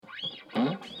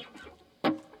Welcome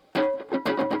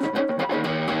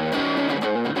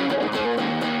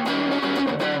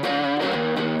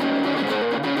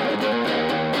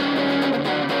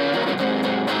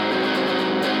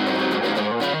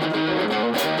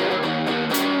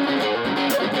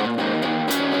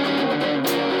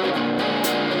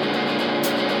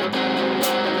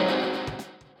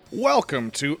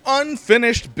to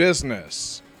Unfinished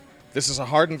Business. This is a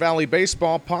Hardin Valley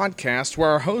baseball podcast where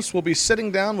our hosts will be sitting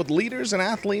down with leaders and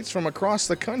athletes from across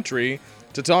the country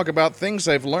to talk about things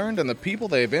they've learned and the people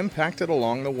they've impacted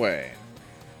along the way.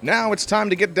 Now it's time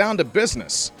to get down to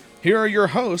business. Here are your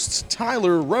hosts,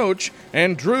 Tyler Roach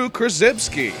and Drew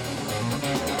Krzyzewski.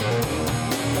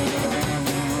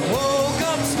 Woke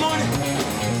up this morning,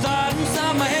 thought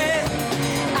inside my head,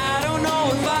 I don't know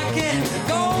if I can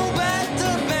go back to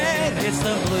bed. It's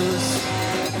the blues.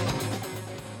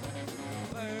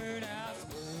 Birdhouse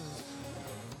blues.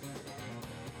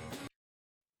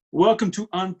 Welcome to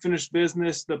Unfinished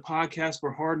Business, the podcast for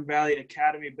Hardin Valley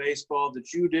Academy baseball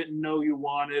that you didn't know you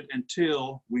wanted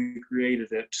until we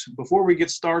created it. Before we get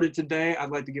started today,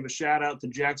 I'd like to give a shout out to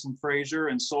Jackson Frazier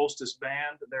and Solstice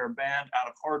Band. They're a band out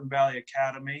of Hardin Valley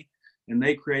Academy, and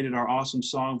they created our awesome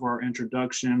song for our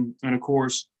introduction. And of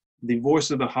course, the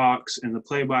voice of the Hawks and the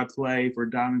play-by-play for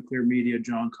Diamond Clear Media,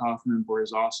 John Kaufman, for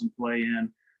his awesome play-in.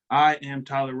 I am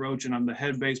Tyler Roach, and I'm the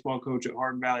head baseball coach at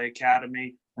Hardin Valley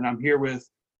Academy, and I'm here with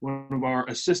one of our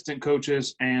assistant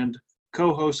coaches and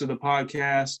co-host of the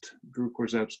podcast, Drew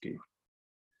Krzyzewski.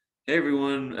 Hey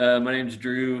everyone, my name is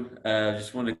Drew.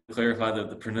 Just wanted to clarify that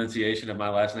the pronunciation of my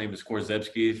last name is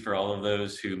Korzebski for all of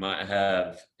those who might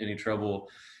have any trouble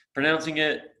pronouncing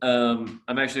it. I'm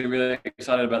actually really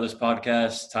excited about this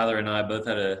podcast. Tyler and I both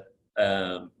had a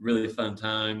really fun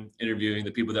time interviewing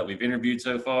the people that we've interviewed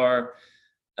so far.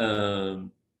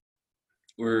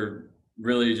 We're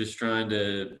really just trying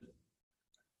to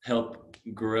help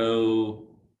grow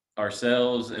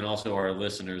ourselves and also our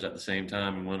listeners at the same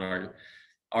time. And want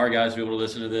our guys to be able to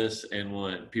listen to this, and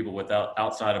want people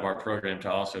outside of our program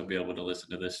to also be able to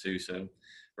listen to this too. So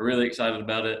we're really excited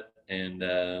about it. And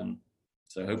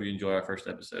so I hope you enjoy our first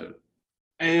episode.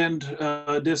 And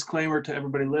a disclaimer to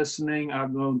everybody listening,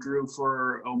 I've known Drew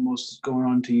for almost going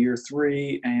on to year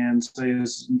 3 and say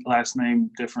his last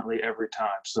name differently every time.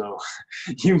 So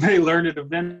you may learn it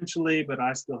eventually, but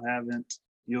I still haven't.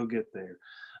 You'll get there.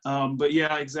 But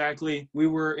yeah, exactly. We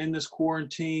were in this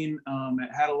quarantine.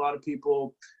 It had a lot of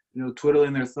people,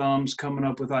 twiddling their thumbs, coming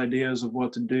up with ideas of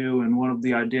what to do. And one of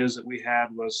the ideas that we had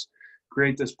was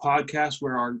create this podcast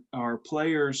where our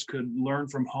players could learn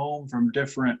from home from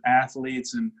different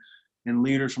athletes and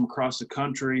leaders from across the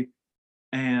country.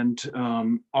 And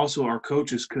also our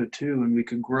coaches could too, and we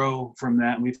could grow from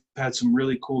that. And we've had some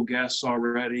really cool guests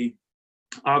already.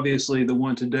 Obviously, the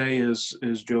one today is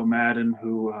Joe Madden,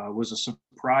 who was a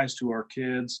surprise to our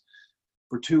kids.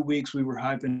 For 2 weeks, we were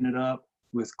hyping it up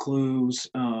with clues,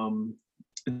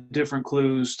 different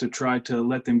clues to try to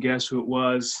let them guess who it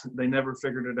was. They never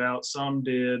figured it out. Some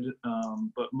did,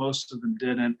 but most of them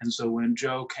didn't. And so when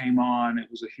Joe came on, it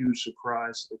was a huge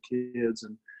surprise to the kids.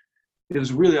 And it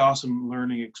was a really awesome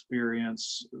learning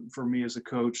experience for me as a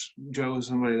coach. Joe is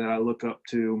somebody that I look up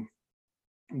to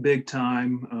big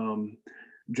time.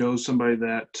 Joe's somebody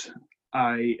that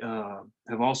I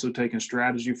have also taken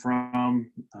strategy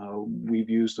from. We've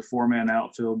used a 4-man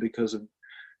outfield because of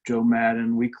Joe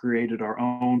Madden. We created our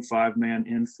own 5-man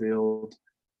infield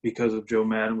because of Joe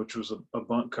Madden, which was a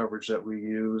bunt coverage that we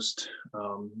used.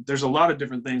 There's a lot of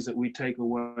different things that we take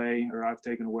away, or I've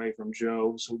taken away from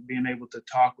Joe. So being able to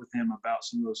talk with him about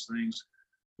some of those things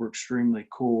were extremely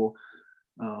cool.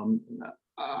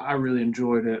 I really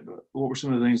enjoyed it. What were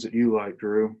some of the things that you liked,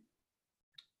 Drew?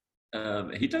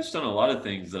 He touched on a lot of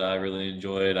things that I really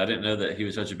enjoyed. I didn't know that he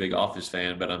was such a big Office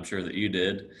fan, but I'm sure that you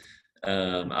did.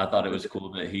 I thought it was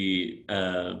cool that you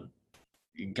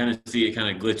can kind of see it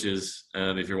kind of glitches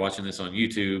if you're watching this on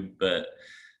YouTube, but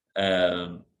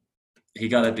he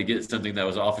got up to get something that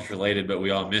was Office related, but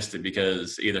we all missed it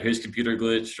because either his computer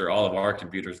glitched or all of our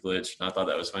computers glitched. And I thought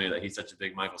that was funny that he's such a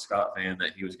big Michael Scott fan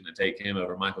that he was going to take him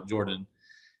over Michael Jordan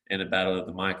in a battle of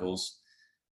the Michaels.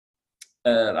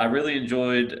 I really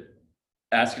enjoyed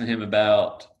asking him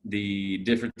about the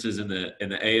differences in the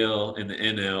AL and the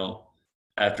NL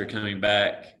after coming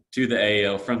back to the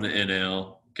AL from the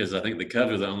NL, because I think the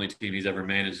Cubs are the only team he's ever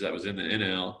managed that was in the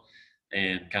NL,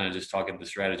 and kind of just talking the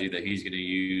strategy that he's going to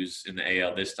use in the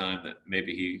AL this time that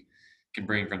maybe he can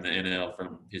bring from the NL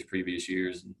from his previous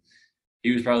years. And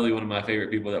he was probably one of my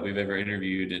favorite people that we've ever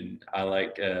interviewed, and I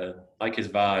like his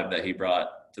vibe that he brought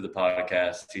to the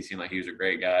podcast. He seemed like he was a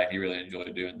great guy. He really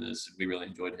enjoyed doing this. We really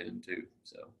enjoyed him too.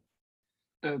 So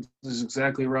This is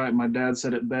exactly right. My dad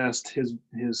said it best. He's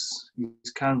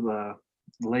kind of a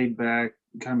laid back,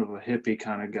 kind of a hippie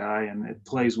kind of guy, and it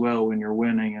plays well when you're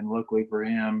winning. And luckily for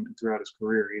him, throughout his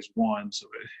career, he's won, so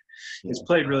it's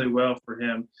played really well for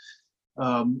him.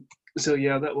 So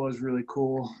yeah, that was really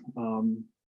cool.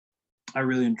 I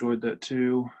really enjoyed that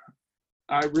too.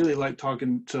 I really like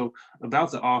talking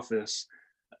about The Office.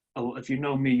 If you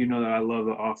know me, you know that I love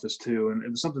The Office too, and it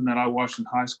was something that I watched in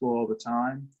high school all the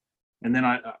time. And then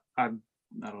I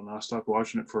don't know, I stopped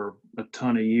watching it for a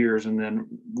ton of years, and then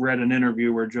read an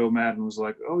interview where Joe Madden was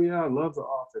like, "Oh yeah, I love The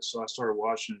Office." So I started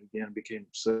watching it again, and became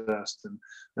obsessed, and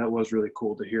that was really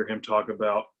cool to hear him talk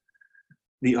about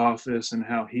The Office and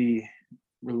how he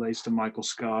relates to Michael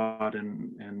Scott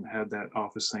and had that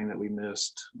Office thing that we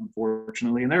missed,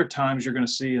 unfortunately. And there are times you're going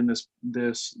to see in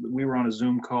this we were on a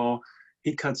Zoom call.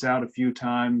 He cuts out a few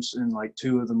times in like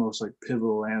two of the most like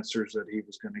pivotal answers that he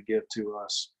was going to give to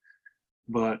us.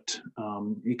 But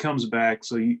he comes back,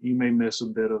 so you may miss a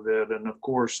bit of it. And of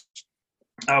course,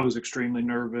 I was extremely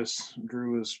nervous.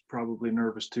 Drew was probably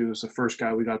nervous too. It's the first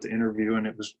guy we got to interview, and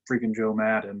it was freaking Joe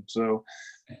Madden. So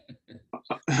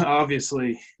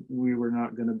obviously, we were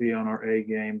not going to be on our A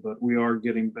game, but we are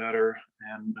getting better,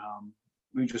 and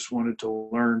we just wanted to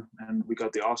learn, and we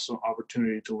got the awesome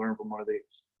opportunity to learn from one of the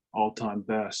all-time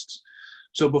bests.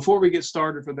 So before we get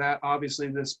started for that, obviously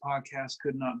this podcast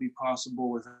could not be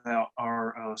possible without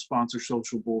our sponsor,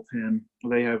 Social Bullpen.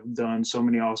 They have done so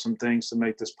many awesome things to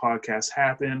make this podcast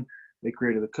happen. They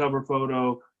created the cover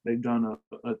photo. They've done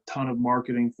a ton of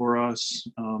marketing for us.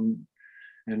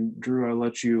 And Drew, I'll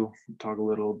let you talk a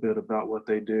little bit about what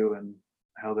they do and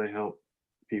how they help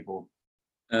people.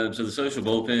 So the Social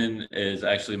Bullpen is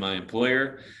actually my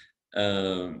employer.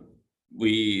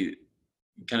 We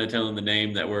kind of tell them the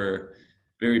name that we're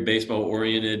very baseball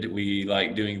oriented. We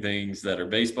like doing things that are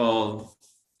baseball,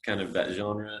 kind of that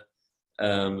genre.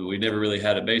 We never really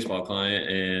had a baseball client,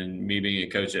 and me being a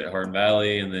coach at Hardin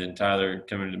Valley, and then Tyler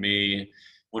coming to me,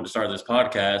 wanting to start this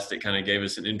podcast, it kind of gave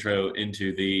us an intro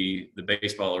into the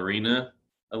baseball arena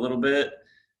a little bit.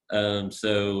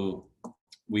 So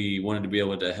we wanted to be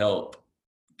able to help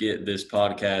get this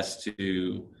podcast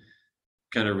to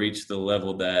kind of reach the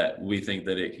level that we think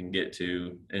that it can get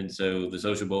to. And so the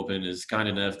Social Bullpen is kind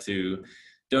enough to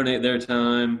donate their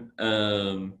time.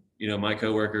 My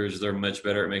coworkers, they're much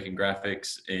better at making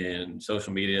graphics and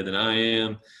social media than I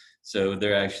am. So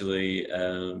they're actually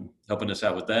helping us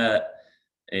out with that.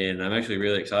 And I'm actually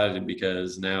really excited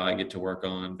because now I get to work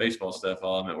on baseball stuff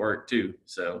while I'm at work too.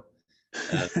 So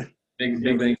big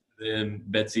thanks to them,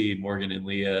 Betsy, Morgan, and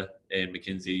Leah, and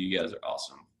Mackenzie. You guys are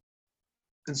awesome.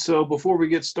 And so before we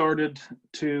get started,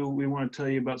 too, we want to tell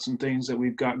you about some things that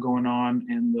we've got going on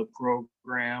in the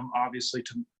program. Obviously,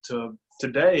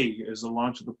 today is the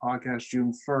launch of the podcast,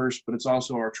 June 1st, but it's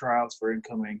also our tryouts for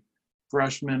incoming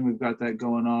freshmen. We've got that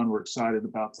going on. We're excited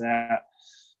about that.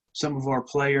 Some of our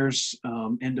players,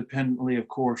 independently, of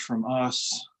course, from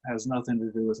us, has nothing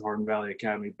to do with Hardin Valley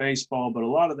Academy baseball, but a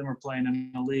lot of them are playing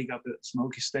in a league up at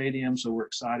Smoky Stadium, so we're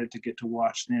excited to get to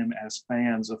watch them as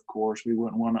fans, of course. We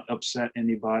wouldn't want to upset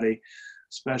anybody,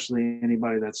 especially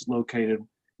anybody that's located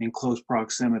in close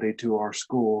proximity to our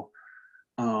school.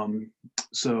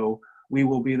 So we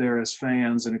will be there as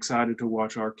fans and excited to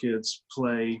watch our kids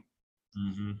play.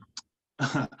 Mm-hmm.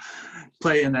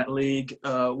 Play in that league.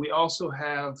 We also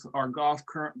have our golf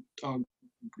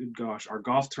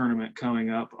tournament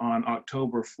coming up on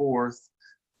October 4th.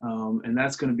 And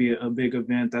that's going to be a big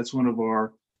event. That's one of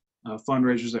our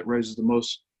fundraisers that raises the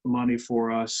most money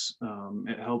for us.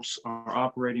 It helps our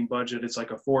operating budget. It's like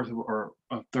a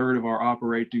third of our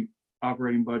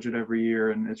operating budget every year,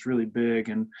 and it's really big.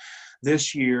 And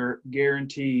this year,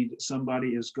 guaranteed,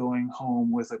 somebody is going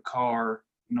home with a car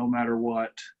no matter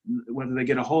what. Whether they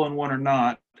get a hole-in-one or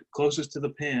not, closest to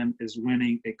the pin is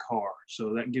winning a car.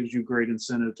 So that gives you great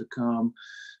incentive to come.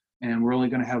 And we're only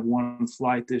going to have one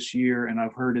flight this year, and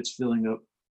I've heard it's filling up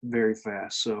very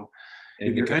fast. So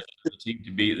if you're the team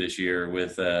to beat this year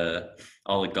with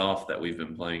all the golf that we've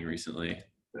been playing recently.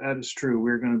 That is true.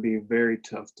 We're going to be very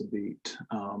tough to beat.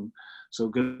 So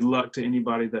good luck to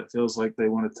anybody that feels like they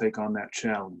want to take on that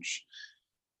challenge.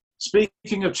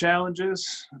 Speaking of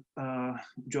challenges,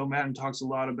 Joe Madden talks a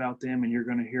lot about them, and you're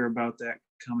going to hear about that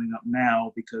coming up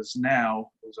now, because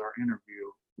now is our interview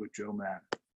with Joe Madden.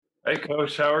 Hey,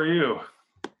 Coach, how are you?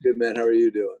 Good, man. How are you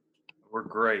doing? We're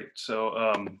great.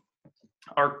 So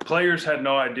our players had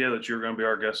no idea that you were going to be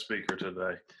our guest speaker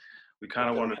today. We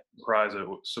kind of wanted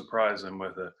to surprise them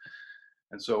with it.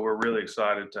 And so we're really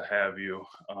excited to have you.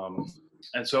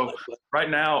 And so right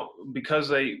now, because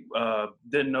they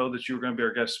didn't know that you were going to be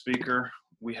our guest speaker,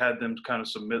 we had them kind of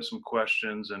submit some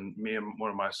questions, and me and one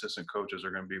of my assistant coaches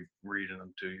are going to be reading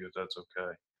them to you, if that's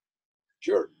okay.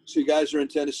 Sure. So you guys are in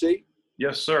Tennessee?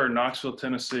 Yes, sir. Knoxville,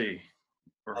 Tennessee.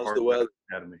 For How's Hard the weather?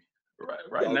 Academy.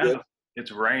 Right All now, good?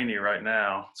 it's rainy right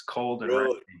now. It's cold and Really?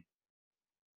 rainy.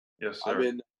 Yes, sir. I'm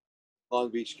in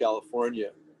Long Beach,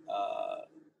 California.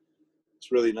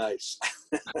 It's really nice.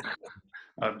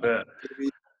 I bet.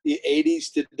 The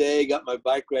 80s today. Got my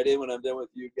bike right in when I'm done with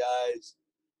you guys.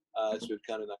 It's been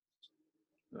kind of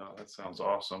nice. Oh, that sounds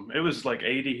awesome. It was like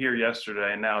 80 here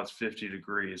yesterday, and now it's 50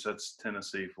 degrees. That's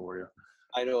Tennessee for you.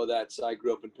 I know that. I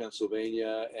grew up in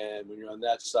Pennsylvania, and when you're on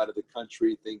that side of the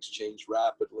country, things change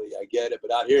rapidly. I get it,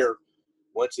 but out here,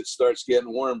 once it starts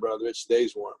getting warm, brother, it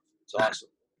stays warm. It's awesome.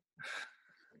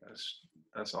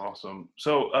 That's awesome.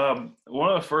 So one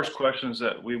of the first questions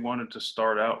that we wanted to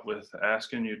start out with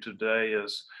asking you today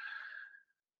is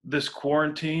this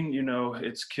quarantine. You know,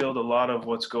 it's killed a lot of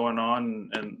what's going on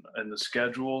and the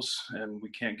schedules, and we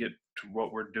can't get to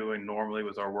what we're doing normally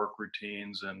with our work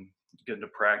routines and getting to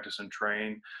practice and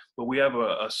train. But we have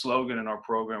a slogan in our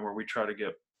program where we try to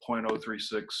get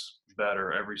 0.036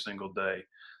 better every single day.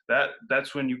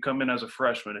 That's when you come in as a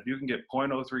freshman. If you can get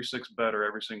 0.036 better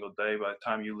every single day by the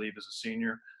time you leave as a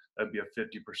senior, that'd be a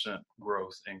 50%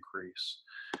 growth increase.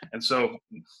 And so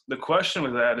the question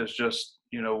with that is just,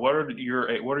 you know, what are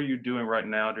you doing right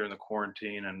now during the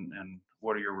quarantine, and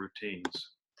what are your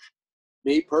routines?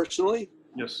 Me personally?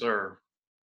 Yes, sir.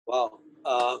 Wow.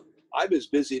 I'm as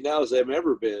busy now as I've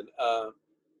ever been.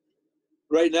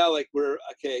 Right now, like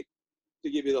to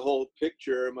give you the whole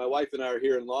picture, my wife and I are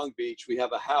here in Long Beach. We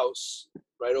have a house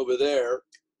right over there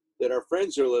that our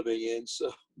friends are living in.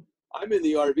 So I'm in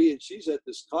the RV and she's at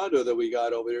this condo that we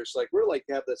got over there. It's like, we're like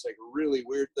have this like really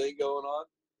weird thing going on.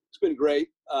 It's been great.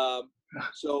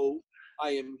 So I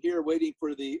am here waiting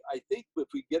for I think if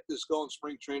we get this going,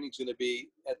 spring training's going to be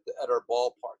at our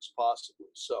ballparks possibly.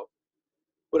 So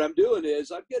what I'm doing is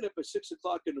I'm getting up at 6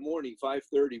 o'clock in the morning,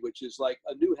 5:30, which is like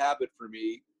a new habit for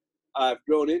me. I've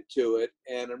grown into it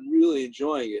and I'm really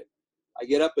enjoying it. I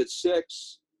get up at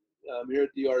 6. I'm here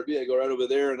at the RV. I go right over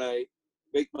there and I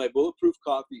make my bulletproof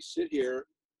coffee, sit here,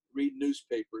 read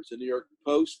newspapers, the New York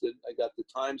Post, and I got the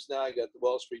Times now, I got the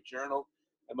Wall Street Journal,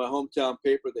 and my hometown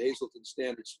paper, the Hazleton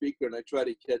Standard Speaker, and I try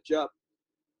to catch up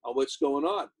on what's going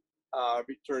on. I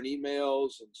return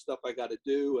emails and stuff I got to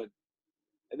do,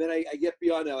 and then I get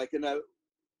beyond that.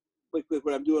 Like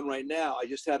what I'm doing right now, I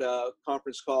just had a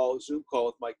conference call, Zoom call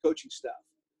with my coaching staff.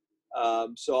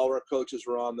 So all our coaches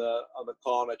were on the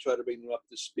call, and I try to bring them up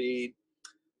to speed.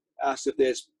 Asked if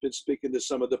they've been speaking to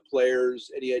some of the players,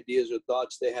 any ideas or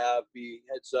thoughts they have. Be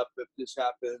heads up if this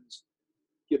happens.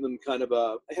 Give them kind of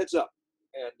a heads up,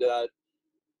 and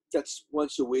that's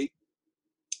once a week.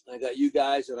 I got you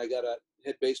guys, and I got a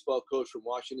head baseball coach from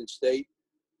Washington State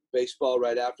baseball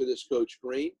right after this, Coach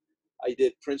Green. I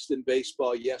did Princeton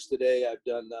baseball yesterday. I've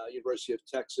done University of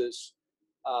Texas,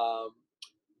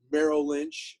 Merrill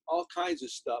Lynch, all kinds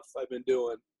of stuff I've been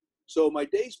doing. So my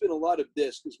day's been a lot of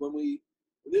this, because when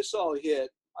this all hit,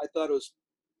 I thought it was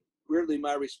weirdly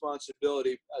my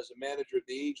responsibility as a manager of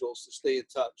the Angels to stay in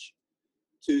touch,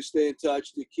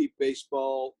 to keep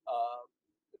baseball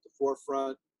at the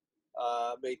forefront,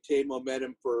 maintain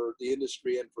momentum for the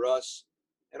industry and for us,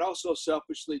 and also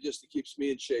selfishly just to keeps me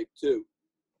in shape too.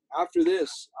 After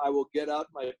this, I will get out.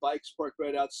 My bike's parked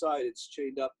right outside. It's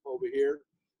chained up over here.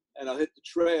 And I'll hit the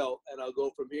trail, and I'll go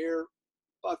from here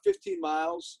about 15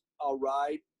 miles. I'll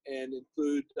ride and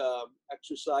include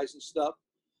exercise and stuff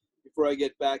before I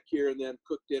get back here, and then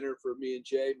cook dinner for me and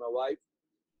Jay, my wife.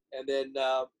 And then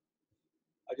I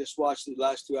just watched the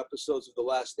last 2 episodes of The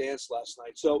Last Dance last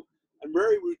night. So I'm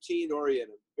very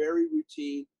routine-oriented, very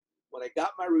routine. When I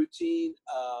got my routine,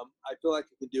 I feel like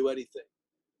I can do anything.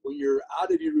 When you're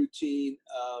out of your routine,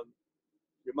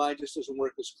 your mind just doesn't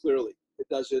work as clearly. It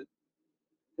doesn't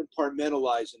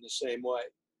compartmentalize in the same way.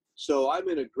 So I'm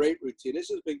in a great routine. This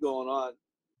has been going on,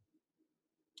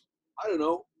 I don't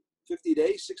know, 50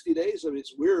 days, 60 days. I mean,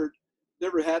 it's weird.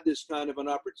 Never had this kind of an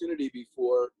opportunity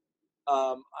before.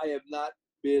 I have not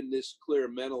been this clear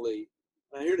mentally.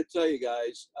 And I'm here to tell you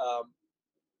guys,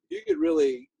 you could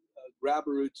really grab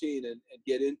a routine and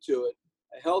get into it,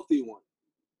 a healthy one.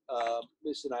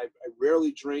 Listen, I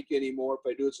rarely drink anymore.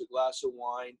 If I do, it's a glass of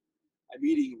wine. I'm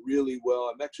eating really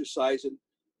well. I'm exercising.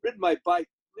 Ridden my bike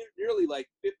nearly like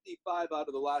 55 out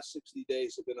of the last 60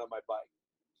 days have been on my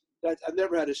bike. I've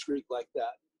never had a streak like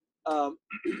that.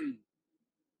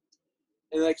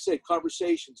 And like I said,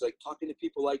 conversations, like talking to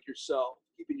people like yourself,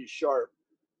 keeping you sharp.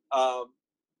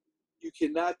 You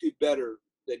cannot do better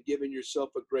than giving yourself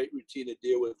a great routine to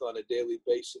deal with on a daily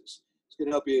basis. It's going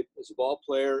to help you as a ball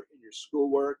player in your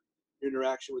schoolwork, your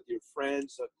interaction with your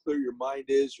friends, how clear your mind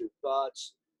is, your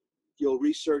thoughts. You'll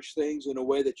research things in a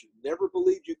way that you never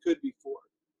believed you could before.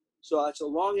 So that's a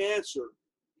long answer,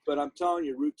 but I'm telling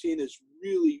you, routine is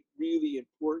really, really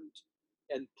important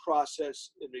and process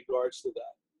in regards to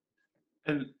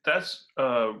that. And that's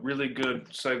a really good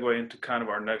segue into kind of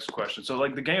our next question. So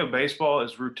like the game of baseball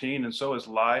is routine and so is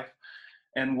life.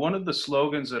 And one of the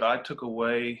slogans that I took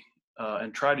away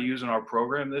and tried to use in our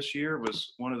program this year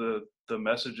was one of the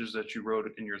messages that you wrote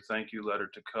in your thank you letter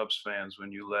to Cubs fans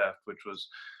when you left, which was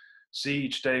see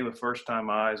each day with first-time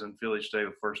eyes and feel each day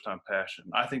with first-time passion.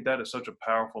 I think that is such a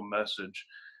powerful message.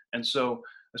 And so,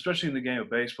 especially in the game of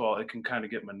baseball, it can kind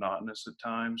of get monotonous at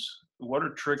times. What are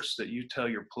tricks that you tell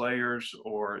your players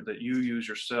or that you use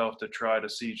yourself to try to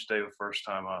see each day with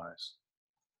first-time eyes?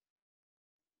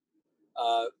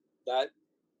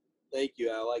 Thank you.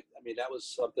 That was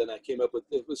something I came up with.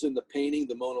 It was in the painting,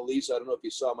 the Mona Lisa. I don't know if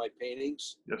you saw my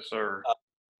paintings. Yes, sir.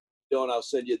 Don't, I'll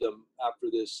send you them after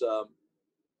this.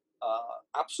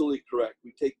 Absolutely correct.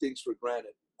 We take things for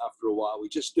granted after a while. We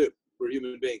just do. We're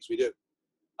human beings. We do.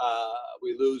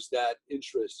 We lose that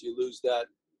interest. You lose that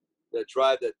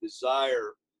drive, that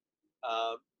desire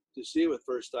to see with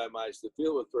first-time eyes, to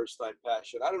feel with first-time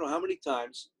passion. I don't know how many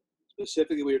times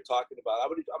specifically we were talking about. I'm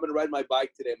going to ride my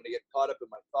bike today. I'm going to get caught up in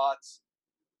my thoughts,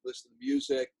 listen to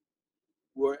music.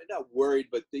 We're not worried,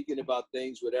 but thinking about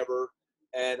things, whatever.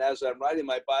 And as I'm riding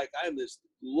my bike, I am this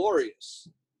glorious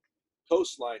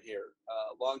coastline here,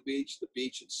 Long Beach, the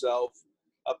beach itself,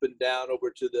 up and down over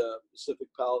to the Pacific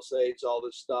Palisades, all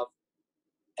this stuff.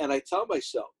 And I tell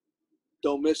myself,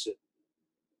 don't miss it.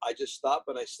 I just stop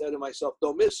and I say to myself,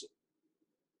 don't miss it,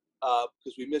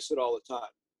 because we miss it all the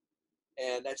time.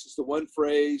 And that's just the one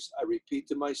phrase I repeat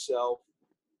to myself,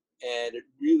 and it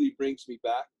really brings me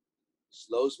back,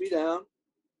 slows me down,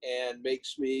 and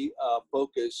makes me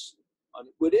focus on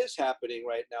what is happening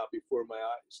right now before my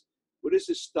eyes. What is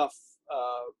this stuff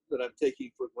that I'm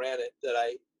taking for granted that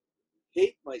I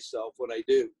hate myself when I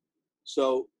do?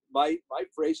 So my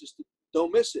phrase is,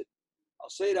 don't miss it. I'll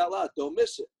say it out loud, don't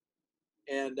miss it.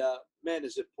 And man,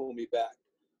 does it pull me back.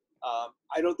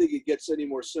 I don't think it gets any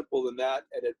more simple than that,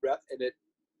 and it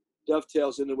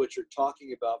dovetails into what you're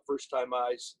talking about, first-time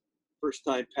eyes,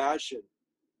 first-time passion.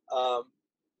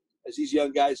 As these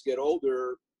young guys get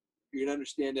older, you can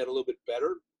understand that a little bit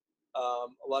better. A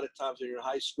lot of times when you're in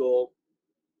high school,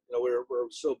 we're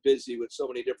so busy with so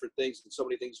many different things, and so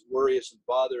many things worry us and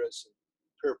bother us, and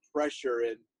peer pressure,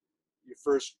 and your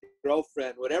first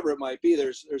girlfriend, whatever it might be.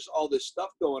 There's all this stuff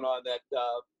going on that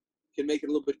can make it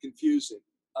a little bit confusing.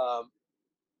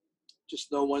 Just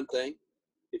know one thing: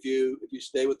 if you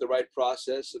stay with the right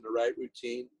process and the right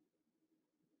routine,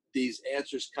 these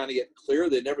answers kind of get clear.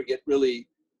 They never get really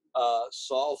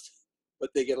solved,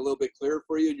 but they get a little bit clearer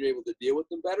for you, and you're able to deal with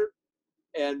them better.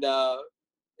 And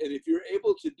if you're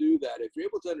able to do that, if you're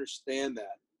able to understand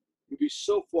that, you'll be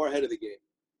so far ahead of the game.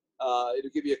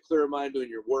 It'll give you a clearer mind doing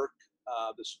your work,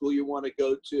 the school you want to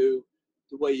go to,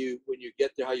 the way when you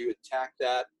get there, how you attack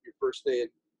that, your first day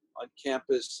on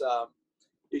campus,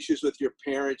 issues with your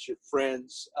parents, your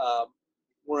friends,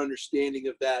 more understanding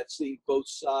of that, seeing both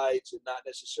sides and not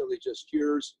necessarily just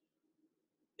yours.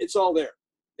 It's all there.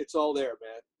 It's all there,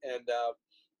 man. And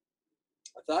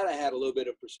I thought I had a little bit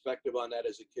of perspective on that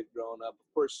as a kid growing up.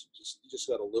 Of course, you just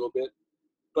got a little bit,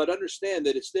 but understand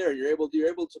that it's there. You're able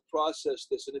to process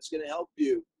this, and it's going to help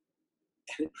you.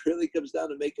 And it really comes down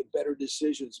to making better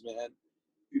decisions, man.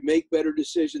 If you make better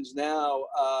decisions now,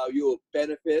 you will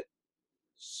benefit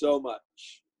so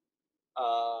much,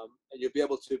 and you'll be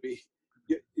able to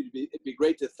it'd be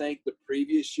great to thank the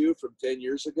previous you from 10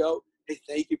 years ago. Hey,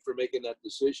 thank you for making that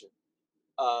decision.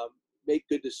 Make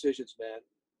good decisions, man.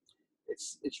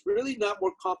 It's really not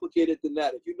more complicated than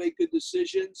that. If you make good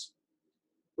decisions,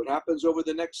 what happens over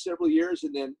the next several years,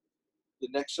 and then the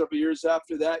next several years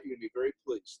after that, you're gonna be very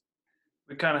pleased.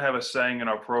 We kind of have a saying in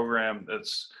our program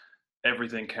that's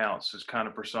everything counts. It kind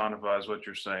of personifies what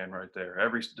you're saying right there.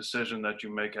 Every decision that you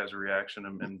make has a reaction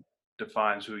and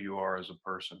defines who you are as a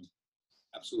person.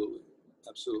 Absolutely.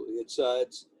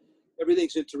 It's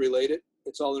everything's interrelated.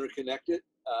 It's all interconnected.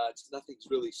 Nothing's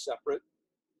really separate.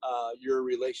 Your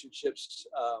relationships,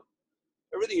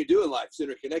 everything you do in life is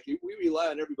interconnected. We rely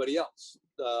on everybody else.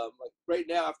 Like right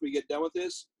now, after we get done with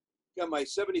this, got my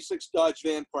 76 Dodge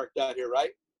van parked out here,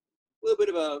 right? A little bit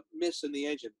of a miss in the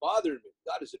engine, bothering me.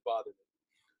 God, does it bother me?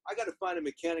 I got to find a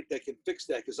mechanic that can fix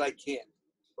that, because I can't,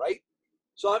 right?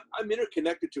 So I'm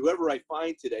interconnected to whoever I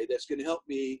find today that's going to help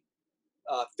me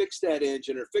fix that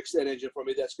engine for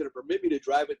me, that's going to permit me to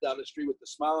drive it down the street with a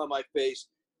smile on my face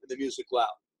and the music loud.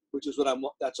 which is what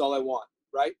that's all I want,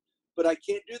 right? But I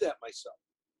can't do that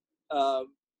myself.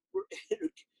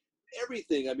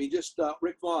 Everything. I mean, just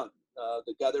Rick Vaughn,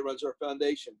 the guy that runs our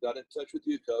foundation, got in touch with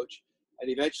you, Coach, and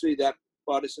eventually that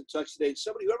brought us in touch today. And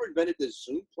somebody, whoever invented this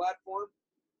Zoom platform,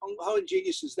 how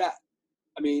ingenious is that?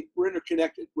 I mean, we're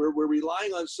interconnected. We're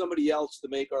relying on somebody else to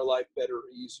make our life better or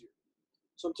easier.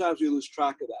 Sometimes we lose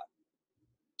track of that.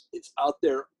 It's out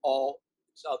there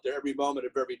every moment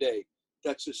of every day.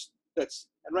 And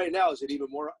right now, is it even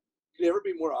more, could it ever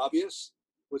be more obvious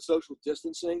with social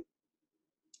distancing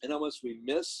and how much we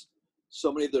miss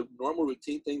so many of the normal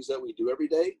routine things that we do every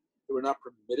day that we're not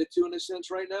permitted to in a sense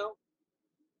right now?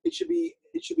 It should be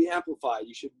amplified.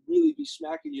 You should really be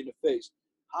smacking you in the face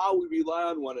how we rely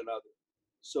on one another.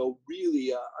 So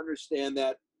really understand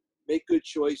that, make good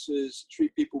choices,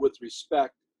 treat people with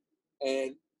respect,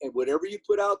 and whatever you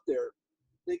put out there,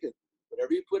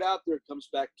 whatever you put out there comes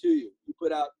back to you. You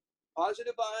put out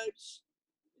positive vibes,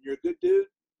 and you're a good dude,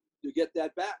 you get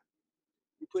that back.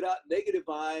 You put out negative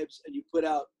vibes, and you put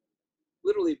out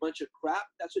literally a bunch of crap,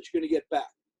 that's what you're going to get back.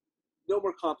 No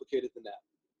more complicated than that.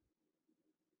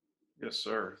 Yes,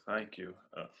 sir. Thank you.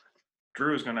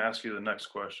 Drew is going to ask you the next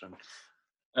question.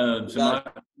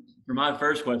 For my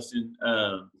first question,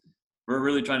 we're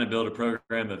really trying to build a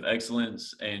program of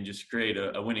excellence and just create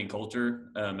a winning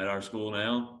culture at our school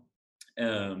now.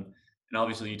 And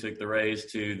obviously you took the Rays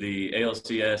to the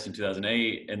ALCS in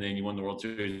 2008, and then you won the World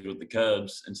Series with the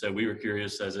Cubs. And so we were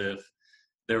curious as if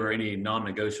there were any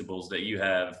non-negotiables that you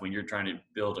have when you're trying to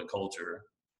build a culture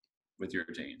with your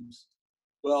teams.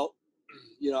 Well,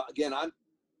 again, I'm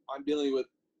dealing with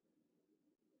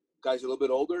guys a little bit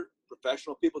older,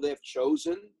 professional people. They've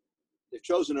chosen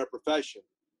their profession.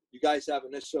 You guys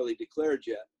haven't necessarily declared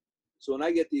yet. So when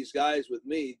I get these guys with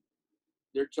me,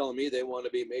 they're telling me they want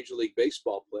to be Major League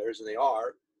Baseball players, and they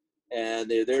are, and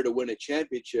they're there to win a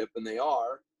championship, and they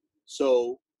are.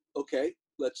 So, okay,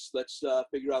 let's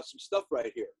figure out some stuff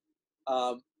right here.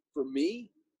 For me,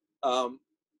 I don't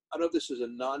know if this is a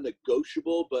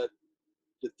non-negotiable, but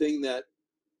the thing that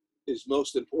is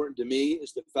most important to me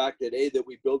is the fact that A, that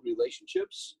we build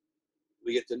relationships,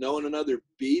 we get to know one another,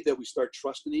 B, that we start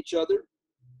trusting each other,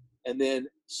 and then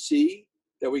C,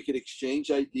 that we could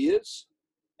exchange ideas,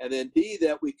 and then D,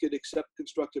 that we could accept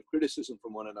constructive criticism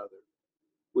from one another.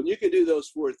 When you can do those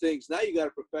four things, now you got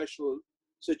a professional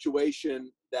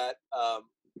situation that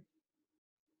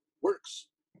works.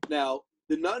 Now,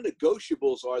 the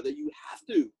non-negotiables are that you have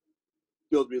to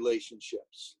build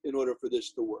relationships in order for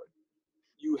this to work.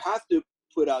 You have to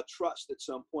put out trust at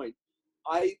some point.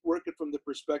 I work it from the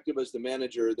perspective as the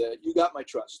manager that you got my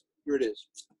trust. Here it is.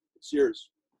 It's yours.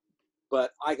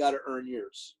 But I got to earn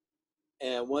yours.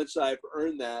 And once I've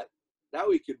earned that, now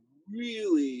we could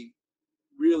really,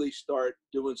 really start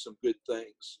doing some good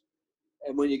things.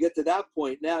 And when you get to that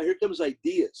point, now here comes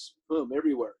ideas. Boom,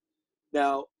 everywhere.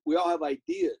 Now, we all have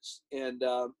ideas. And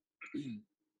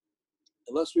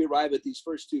unless we arrive at these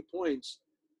first 2 points,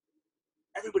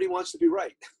 everybody wants to be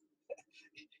right.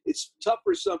 It's tough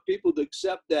for some people to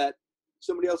accept that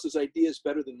somebody else's idea is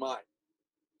better than mine.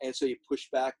 And so you push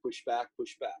back, push back,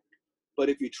 push back. But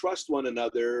if you trust one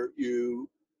another, you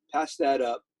pass it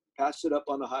up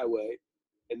on the highway,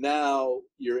 and now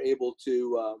you're able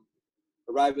to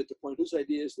arrive at the point, whose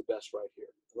idea is the best right here?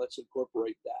 Let's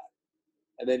incorporate that.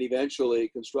 And then eventually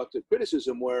constructive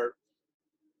criticism, where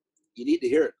you need to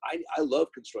hear it. I love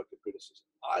constructive criticism.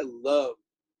 I love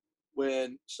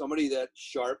when somebody that's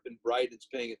sharp and bright and is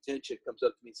paying attention comes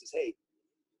up to me and says, hey,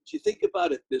 did you think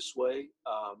about it this way?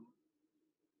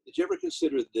 Did you ever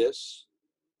consider this?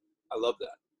 I love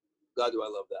that. God, do I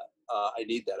love that. I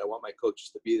need that. I want my coaches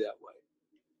to be that way.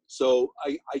 So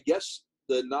I guess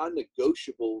the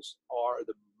non-negotiables are,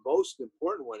 the most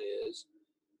important one is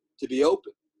to be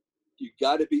open. You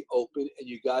got to be open, and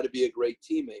you got to be a great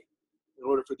teammate in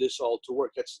order for this all to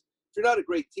work. If you're not a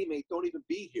great teammate, don't even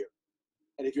be here.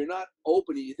 And if you're not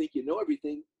open and you think you know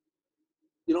everything,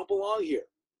 you don't belong here.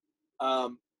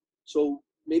 So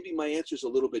maybe my answer is a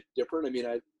little bit different. I mean,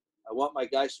 I want my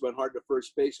guys to run hard to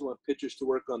first base. I want pitchers to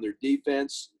work on their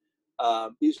defense.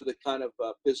 These are the kind of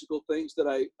physical things that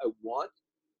I want.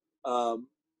 I'm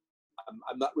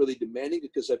not really demanding,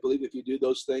 because I believe if you do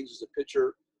those things as a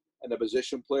pitcher and a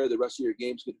position player, the rest of your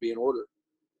game's going to be in order.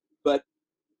 But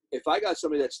if I got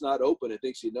somebody that's not open and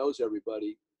thinks he knows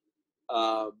everybody,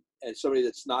 and somebody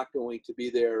that's not going to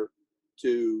be there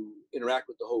to interact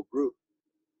with the whole group,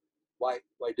 why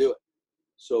do it?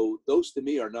 So those to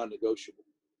me are non-negotiable.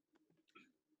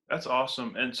 That's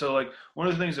awesome. And so, like, one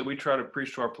of the things that we try to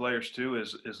preach to our players too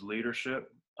is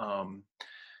leadership.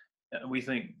 we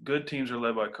think good teams are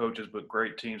led by coaches, but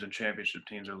great teams and championship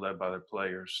teams are led by their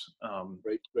players.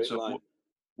 Great So line.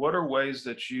 what are ways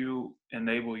that you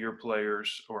enable your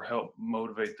players or help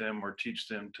motivate them or teach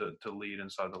them to lead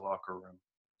inside the locker room?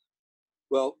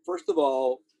 Well, first of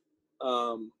all,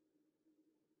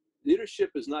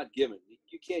 leadership is not given.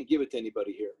 You can't give it to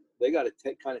anybody here. They got to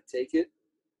kind of take it.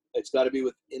 It's got to be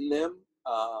within them.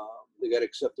 They got to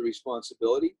accept the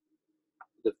responsibility.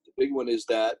 The big one is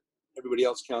that everybody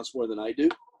else counts more than I do,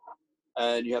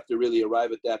 and you have to really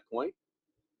arrive at that point.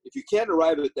 If you can't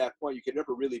arrive at that point, you can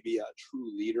never really be a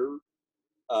true leader.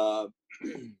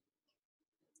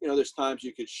 There's times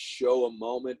you could show a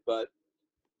moment, but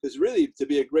because really to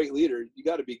be a great leader, you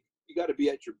got to be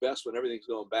at your best when everything's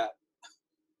going bad.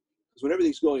 Because when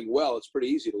everything's going well, it's pretty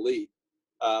easy to lead.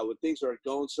 When things aren't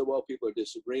going so well, people are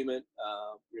disagreement.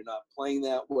 You're not playing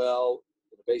that well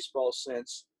in a baseball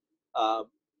sense.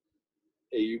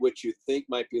 What you think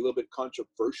might be a little bit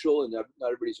controversial and not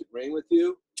everybody's agreeing with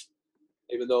you,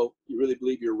 even though you really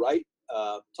believe you're right.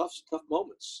 Tough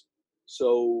moments.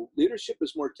 So leadership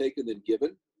is more taken than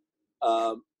given.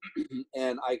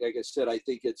 And like I said, I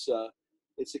think it's a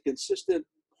consistent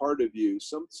part of you,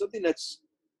 something that's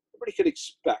everybody can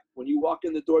expect. When you walk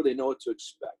in the door, they know what to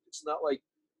expect. It's not like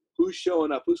who's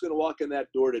showing up, who's going to walk in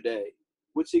that door today,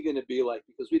 what's he going to be like?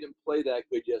 Because we didn't play that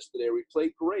good yesterday, or we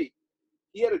played great.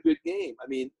 He had a good game. I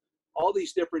mean, all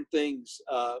these different things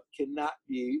cannot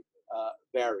be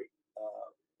varied.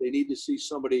 They need to see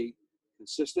somebody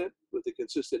consistent with a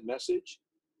consistent message,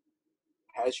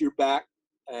 has your back,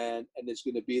 and is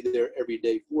going to be there every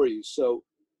day for you. So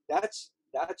that's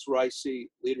where I see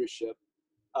leadership.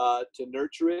 To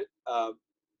nurture it,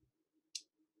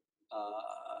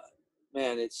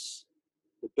 man, it's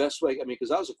the best way. I mean,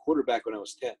 because I was a quarterback when I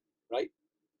was 10, right?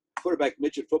 Quarterback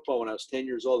midget football when I was 10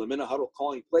 years old. I'm in a huddle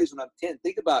calling plays when I'm 10.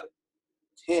 Think about it.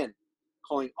 10.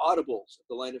 Calling audibles at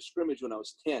the line of scrimmage when I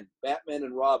was 10. Batman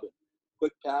and Robin.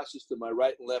 Quick passes to my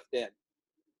right and left end.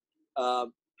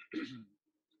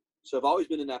 So I've always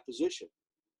been in that position.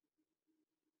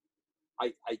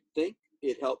 I think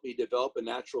it helped me develop a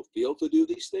natural feel to do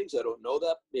these things. I don't know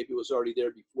that. Maybe it was already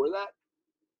there before that.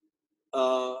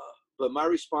 But my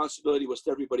responsibility was to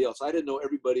everybody else. I didn't know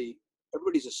everybody's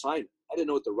assignment. I didn't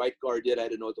know what the right guard did. I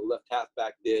didn't know what the left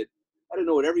halfback did. I didn't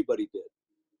know what everybody did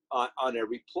on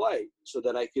every play, so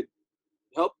that I could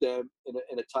help them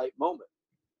in a tight moment.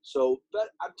 So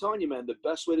I'm telling you, man, the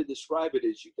best way to describe it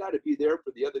is you got to be there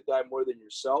for the other guy more than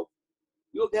yourself.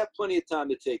 You'll have plenty of time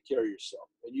to take care of yourself,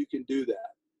 and you can do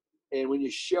that. And when you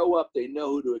show up, they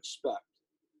know who to expect.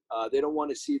 They don't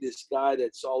want to see this guy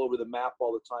that's all over the map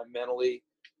all the time mentally.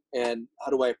 And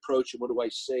how do I approach him? What do I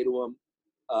say to him?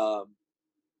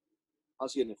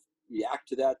 How's he going to react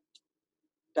to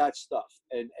that stuff?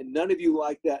 And none of you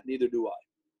like that, neither do I.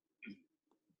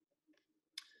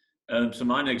 So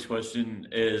my next question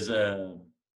is,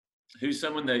 who's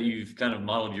someone that you've kind of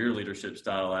modeled your leadership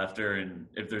style after, and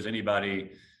if there's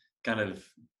anybody, kind of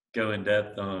go in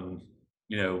depth on,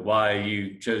 why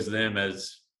you chose them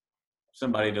as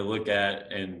somebody to look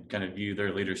at and kind of view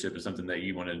their leadership as something that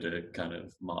you wanted to kind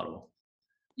of model.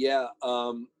 Yeah,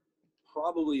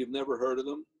 probably you've never heard of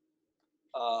them.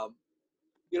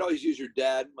 You can always use your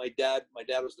dad. My dad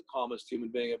was the calmest human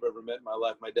being I've ever met in my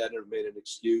life. My dad never made an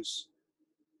excuse.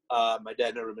 My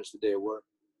dad never missed a day of work.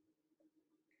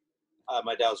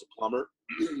 My dad was a plumber.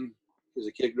 As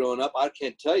a kid growing up, I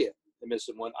can't tell you I missed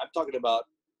him one. I'm talking about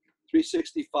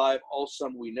 365 all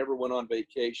summer. We never went on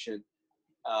vacation.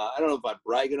 I don't know if I'm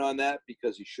bragging on that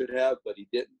because he should have, but he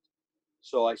didn't.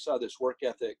 So I saw this work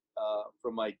ethic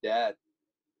from my dad,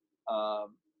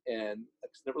 and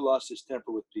he's never lost his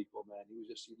temper with people, man. He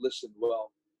listened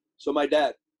well. So my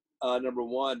dad, number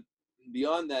one.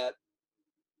 Beyond that,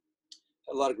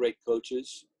 had a lot of great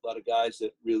coaches, a lot of guys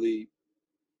that really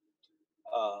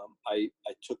I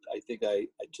took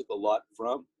a lot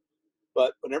from.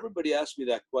 But when everybody asked me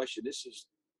that question,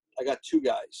 I got two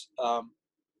guys.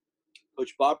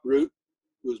 Coach Bob Root,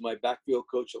 who was my backfield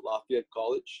coach at Lafayette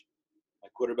College, my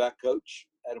quarterback coach.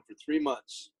 Had him for 3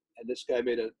 months, and this guy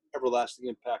made an everlasting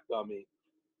impact on me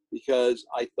because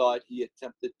I thought he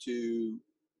attempted to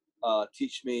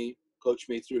coach me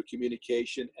through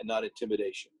communication and not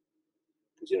intimidation.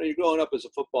 Because you're growing up as a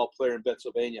football player in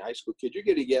Pennsylvania, high school kid, you're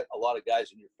going to get a lot of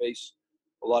guys in your face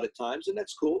a lot of times, and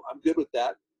that's cool. I'm good with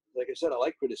that. Like I said, I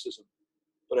like criticism,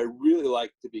 but I really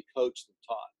like to be coached and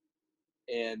taught,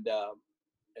 and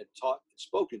taught and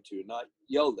spoken to, not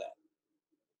yelled at,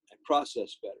 and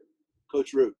processed better.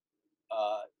 Coach Root,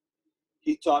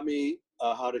 he taught me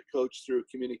how to coach through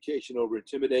communication over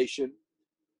intimidation,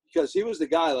 because he was the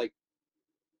guy, like,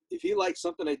 if he liked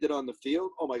something I did on the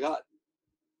field, oh my God,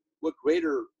 what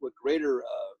greater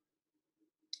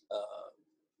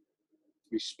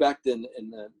respect and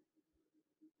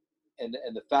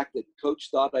the fact that coach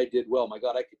thought I did well. My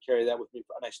God, I could carry that with me,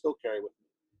 and I still carry it with me.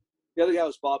 The other guy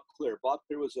was Bob Clear. Bob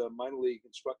Clear was a minor league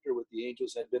instructor with the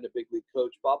Angels, had been a big league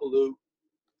coach. Babalu,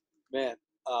 man,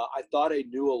 I thought I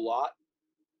knew a lot.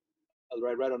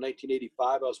 Right around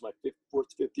 1985, I was my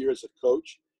fifth year as a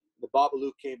coach. The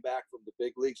Babalu came back from the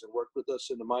big leagues and worked with us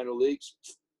in the minor leagues.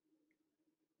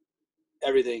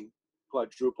 Everything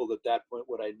quadrupled at that point,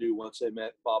 what I knew once I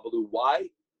met Babalu. Why?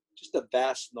 Just a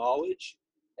vast knowledge.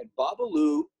 And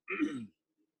Babalu,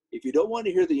 if you don't want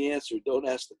to hear the answer, don't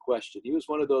ask the question. He was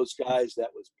one of those guys that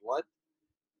was blunt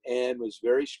and was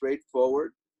very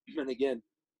straightforward. And again,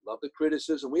 love the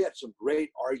criticism. We had some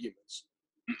great arguments,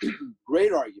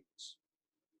 great arguments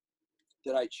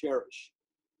that I cherish.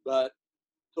 But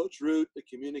Coach Root, the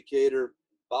communicator,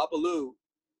 Babalu,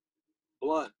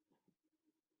 blunt.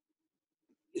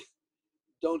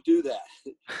 Don't do that.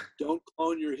 Don't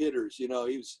clone your hitters. You know,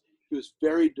 he was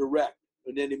very direct.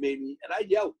 And then he made me, and I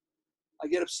yelled. I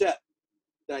get upset.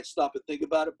 Then I stop and think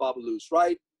about it. Babalu's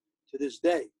right. To this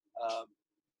day,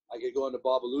 I could go into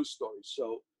Babalu's stories.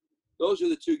 So those are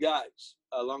the two guys,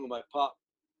 along with my pop.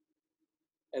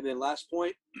 And then last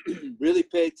point, really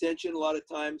pay attention a lot of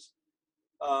times,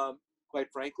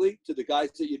 quite frankly, to the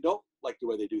guys that you don't like the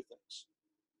way they do things,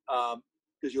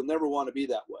 because you'll never want to be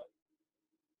that way.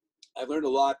 I've learned a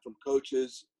lot from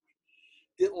coaches.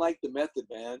 Didn't like the method,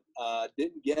 man.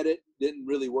 Didn't get it. Didn't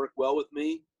really work well with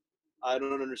me. I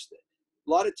don't understand.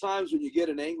 A lot of times when you get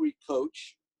an angry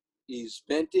coach, he's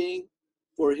venting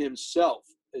for himself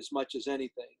as much as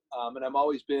anything. And I've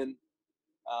always been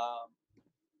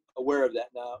aware of that.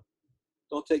 Now,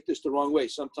 don't take this the wrong way.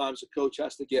 Sometimes a coach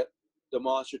has to get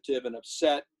demonstrative and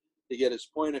upset to get his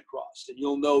point across. And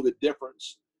you'll know the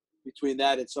difference between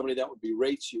that and somebody that would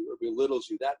berates you or belittles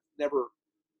you. That never.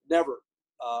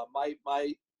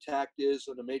 My tact is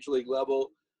on the major league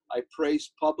level, I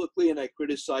praise publicly and I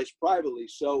criticize privately.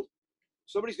 So if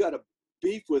somebody's got a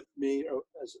beef with me, or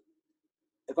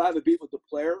if I have a beef with the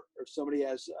player, or if somebody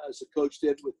as a coach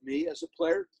did with me as a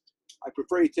player, I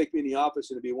prefer you take me in the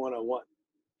office and it'd be one-on-one.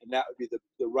 And that would be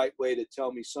the right way to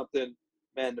tell me something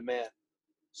man to man.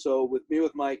 So with me,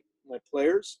 with my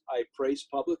players, I praise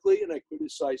publicly and I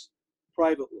criticize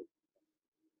privately.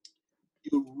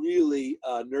 You really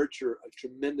nurture a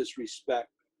tremendous respect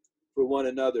for one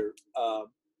another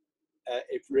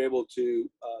if you're able to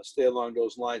stay along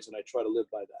those lines, and I try to live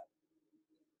by that.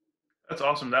 That's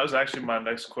awesome. That was actually my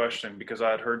next question, because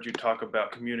I had heard you talk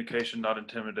about communication, not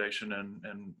intimidation,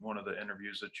 and one of the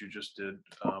interviews that you just did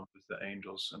with the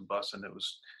Angels and Bus, and it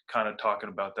was kind of talking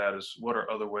about that as what are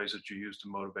other ways that you use to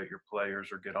motivate your players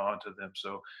or get on to them.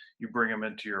 So you bring them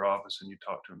into your office and you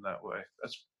talk to them that way.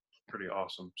 That's pretty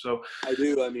awesome. So I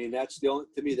do. I mean, that's the only,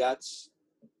 to me, that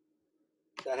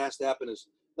has to happen, is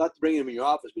not to bring them in your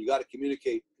office, but you got to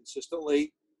communicate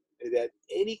consistently. That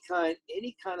any kind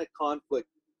of conflict,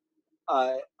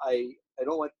 I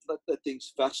don't want to let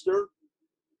things fester,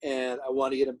 and I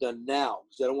want to get them done now,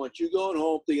 because I don't want you going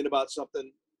home thinking about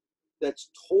something that's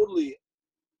totally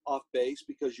off base,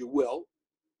 because you will.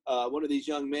 One of these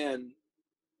young men,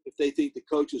 if they think the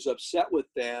coach is upset with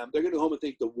them, they're going to go home and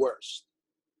think the worst.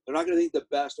 They're not going to think the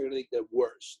best. They're going to think the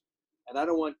worst. And I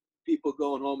don't want people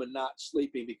going home and not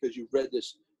sleeping because you've read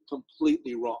this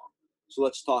completely wrong. So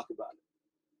let's talk about it.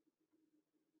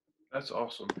 that's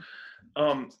awesome.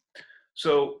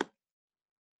 So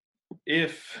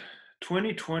if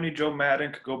 2020 Joe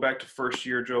Maddon could go back to first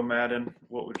year Joe Maddon,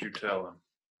 what would you tell him?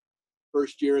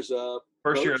 First year as a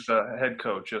First year coach? as a head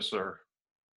coach, yes, sir.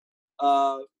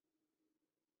 What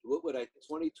would I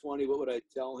 2020? What would I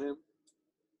tell him?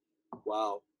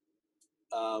 Wow.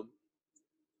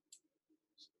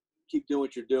 Keep doing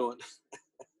what you're doing.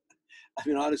 I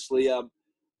mean, honestly, I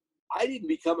didn't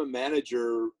become a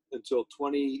manager until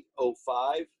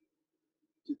 2005,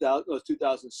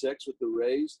 2006 with the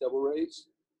Rays, Devil Rays.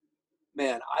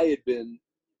 Man, I've been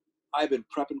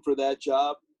prepping for that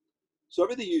job. So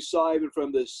everything you saw, even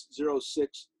from this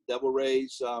 06 Devil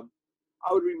Rays, I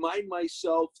would remind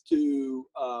myself to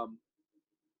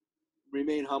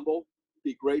remain humble,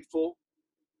 be grateful.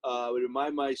 I would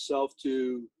remind myself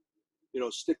to,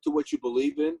 stick to what you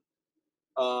believe in,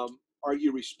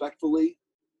 argue respectfully.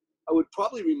 I would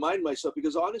probably remind myself,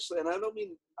 because honestly, and I don't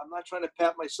mean, I'm not trying to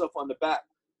pat myself on the back.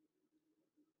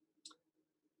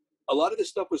 A lot of this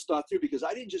stuff was thought through, because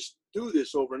I didn't just do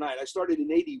this overnight. I started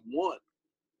in 81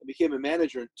 and became a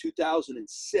manager in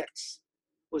 2006.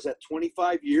 Was that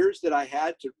 25 years that I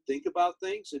had to think about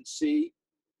things and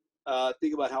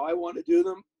think about how I want to do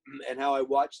them? and how I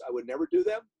watched, I would never do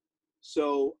them.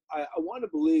 So I want to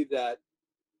believe that.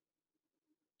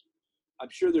 I'm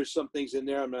sure there's some things in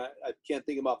there. I can't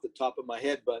think of them off the top of my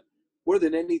head, but more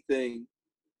than anything,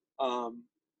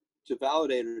 to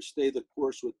validate or stay the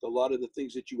course with a lot of the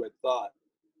things that you had thought,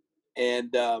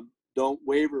 and don't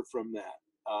waver from that.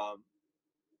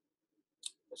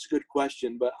 That's a good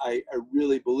question, but I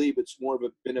really believe it's more of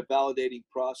been a validating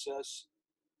process,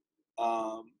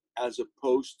 as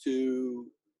opposed to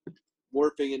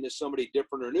morphing into somebody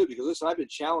different or new. Because listen, I've been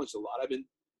challenged a lot.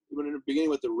 Even in the beginning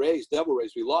with the Rays, Devil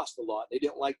Rays, we lost a lot. They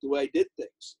didn't like the way I did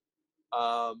things.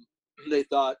 They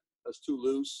thought I was too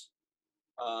loose,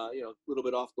 a little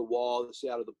bit off the wall, to stay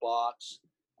out of the box.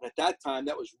 And at that time,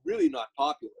 that was really not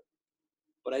popular.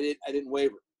 But I didn't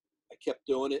waver. I kept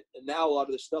doing it. And now a lot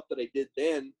of the stuff that I did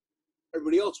then,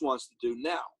 everybody else wants to do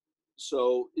now.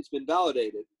 So it's been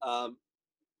validated. And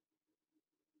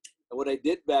what I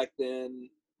did back then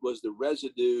was the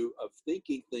residue of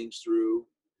thinking things through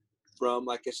from,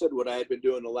 like I said, what I had been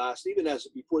doing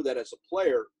before that as a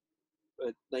player,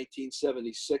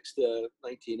 1976 to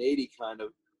 1980 kind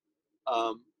of.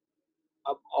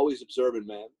 I'm always observing,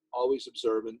 man, always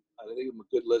observing. I think I'm a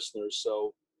good listener.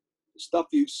 So the stuff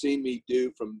you've seen me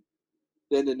do from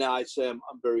then to now, I'd say I'm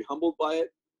very humbled by it.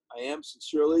 I am,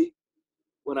 sincerely.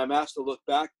 When I'm asked to look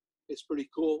back, it's pretty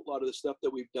cool, a lot of the stuff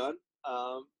that we've done.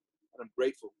 And I'm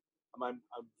grateful. I'm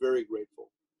very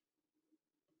grateful.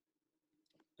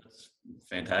 That's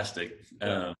fantastic.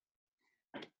 I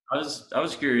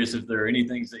was curious if there are any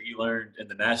things that you learned in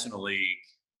the National League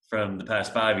from the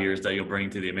past 5 years that you'll bring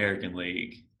to the American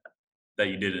League that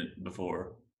you didn't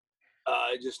before.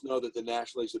 I just know that the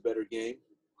National League's a better game.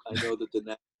 I know that the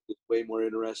National League is way more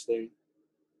interesting.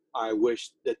 I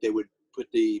wish that they would put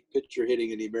the pitcher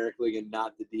hitting in the American League and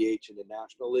not the DH in the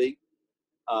National League.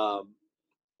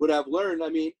 What I've learned,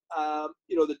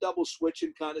 the double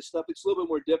switching kind of stuff, it's a little bit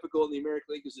more difficult in the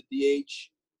American League as a DH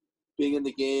being in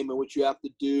the game and what you have to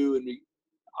do. And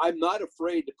I'm not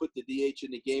afraid to put the DH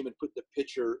in the game and put the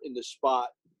pitcher in the spot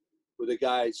where the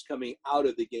guy's coming out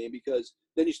of the game, because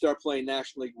then you start playing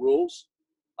National League rules.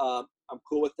 I'm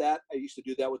cool with that. I used to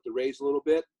do that with the Rays a little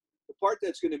bit. The part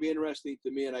that's going to be interesting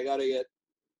to me, and I got to get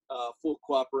full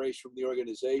cooperation from the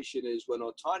organization, is when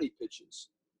Ohtani pitches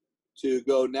to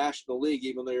go National League,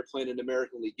 even though you're playing an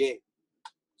American League game.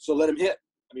 So let him hit.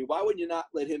 Why wouldn't you not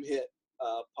let him hit?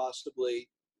 Possibly,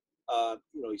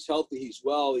 he's healthy, he's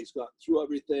well, he's gone through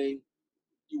everything.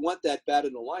 You want that bat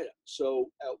in the lineup.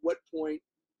 So at what point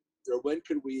or when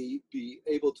could we be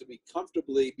able to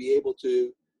comfortably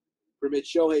permit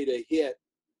Shohei to hit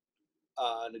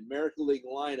an American League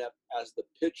lineup as the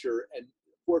pitcher and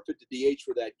forfeit the DH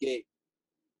for that game?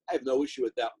 I have no issue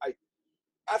with that.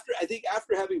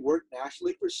 After having worked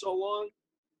nationally for so long,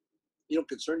 you don't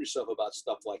concern yourself about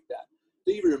stuff like that.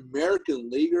 If you're an American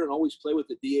leaguer and always play with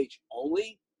the DH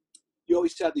only, you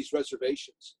always have these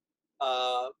reservations.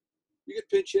 You get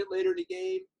pinch hit later in the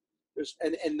game.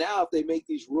 And now if they make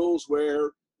these rules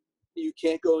where you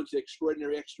can't go into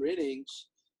extraordinary extra innings,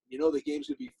 the game's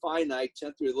going to be finite,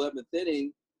 10th or 11th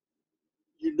inning,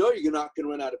 you're not going to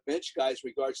run out of bench guys in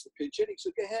regards to pinch hitting,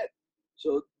 so go ahead.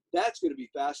 So that's going to be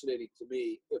fascinating to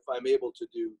me if I'm able to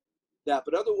do that.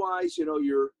 But otherwise,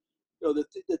 the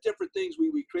different things,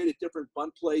 we created different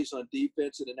bunt plays on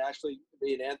defense in the National League.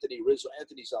 Me and Anthony Rizzo.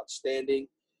 Anthony's outstanding.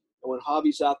 And when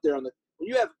Javi's out there when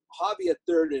you have Javi at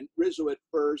third and Rizzo at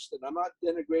first, and I'm not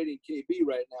denigrating KB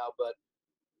right now, but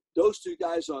those two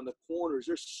guys on the corners,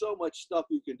 there's so much stuff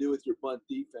you can do with your bunt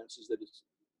defenses that is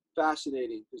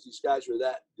fascinating because these guys are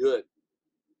that good.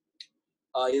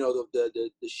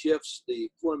 The shifts, the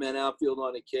four-man outfield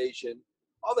on occasion,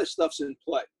 all that stuff's in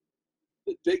play.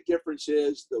 The big difference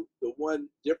is the one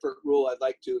different rule I'd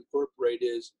like to incorporate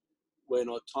is when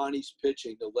Ohtani's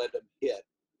pitching to let him hit.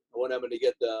 I want him to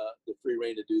get the free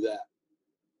rein to do that.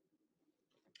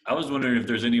 I was wondering if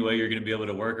there's any way you're going to be able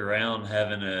to work around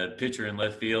having a pitcher in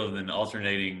left field and then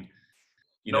alternating.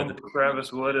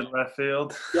 Travis Wood in left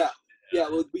field. Yeah.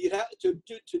 Well, you'd have to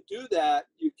do that.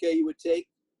 You would take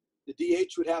the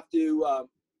DH would have to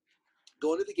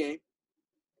go into the game,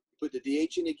 put the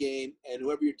DH in the game, and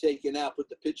whoever you're taking out, put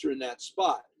the pitcher in that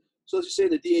spot. So let's just say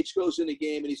the DH goes in the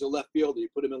game and he's a left fielder. You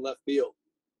put him in left field,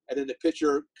 and then the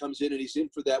pitcher comes in and he's in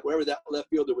for that wherever that left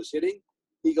fielder was hitting.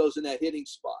 He goes in that hitting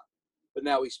spot. But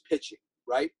now he's pitching,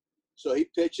 right? So he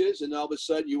pitches, and all of a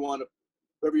sudden you want to,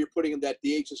 wherever you're putting him, that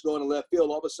DH is going to left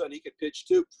field. All of a sudden he can pitch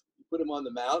too. You put him on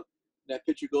the mound, and that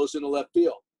pitcher goes into left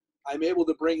field. I'm able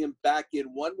to bring him back in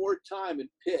one more time and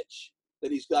pitch.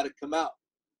 Then he's got to come out,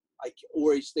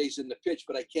 or he stays in the pitch.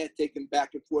 But I can't take him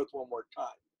back and forth one more time.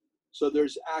 So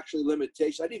there's actually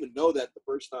limitations. I didn't even know that the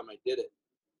first time I did it.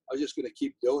 I was just going to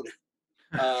keep doing it.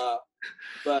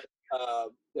 But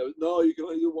no, you can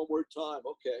only do one more time.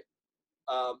 Okay.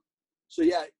 So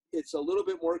yeah, it's a little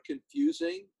bit more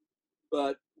confusing,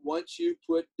 but once you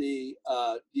put the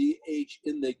DH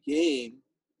in the game,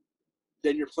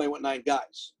 then you're playing with 9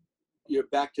 guys. You're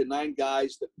back to 9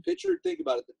 guys. The pitcher, think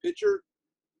about it. The pitcher,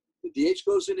 the DH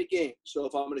goes in the game. So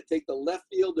if I'm going to take the left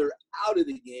fielder out of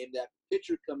the game, that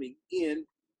pitcher coming in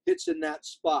hits in that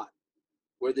spot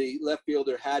where the left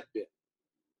fielder had been.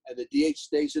 And the DH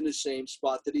stays in the same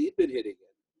spot that he had been hitting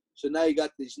in. So now you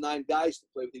got these 9 guys to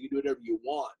play with. You can do whatever you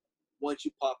want once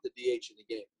you pop the DH in the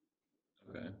game.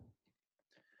 Okay.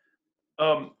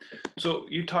 So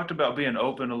you talked about being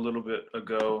open a little bit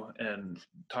ago and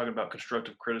talking about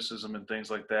constructive criticism and things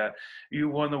like that. You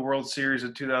won the World Series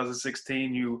in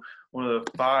 2016. You one of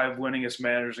the 5 winningest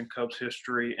managers in Cubs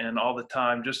history, and all the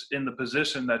time, just in the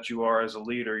position that you are as a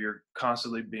leader, you're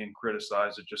constantly being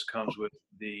criticized. It just comes with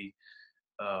the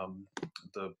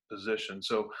position.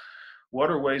 So what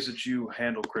are ways that you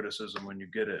handle criticism when you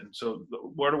get it? And so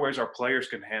what are ways our players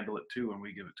can handle it too when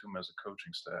we give it to them as a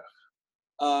coaching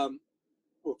staff?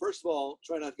 Well, first of all,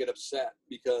 try not to get upset,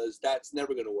 because that's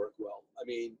never going to work well. I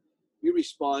mean, you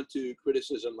respond to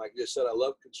criticism, like I just said, I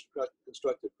love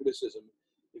constructive criticism.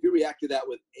 If you react to that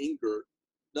with anger,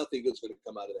 nothing good's going to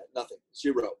come out of that. Nothing.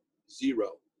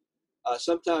 Zero.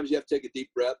 Sometimes you have to take a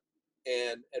deep breath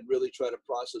and really try to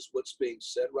process what's being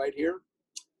said right here.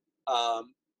 I'm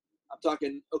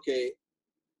talking, okay,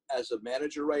 as a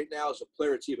manager right now, as a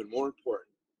player, it's even more important.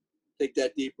 Take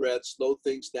that deep breath, slow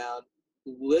things down,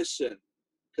 listen.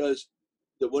 Because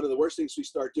one of the worst things we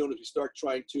start doing is we start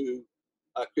trying to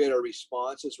create our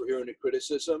response as we're hearing the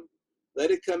criticism.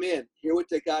 Let it come in. Hear what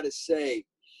they got to say.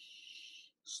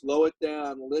 Slow it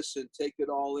down. Listen. Take it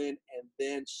all in. And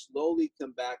then slowly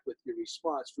come back with your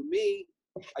response. For me,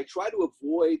 I try to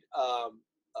avoid,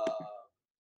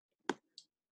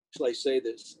 shall I say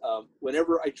this?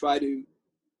 Whenever I try to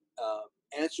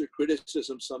answer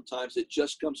criticism, sometimes it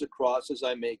just comes across as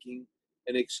I'm making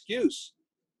an excuse.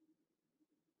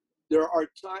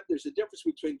 There's a difference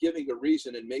between giving a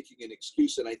reason and making an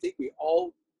excuse, and I think we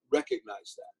all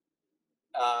recognize that.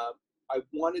 I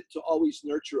wanted to always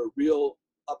nurture a real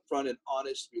upfront and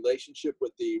honest relationship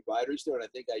with the writers there, and I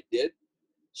think I did.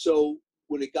 So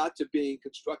when it got to being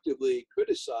constructively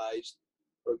criticized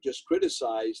or just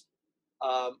criticized,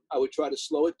 I would try to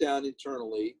slow it down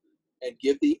internally and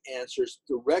give the answers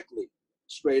directly,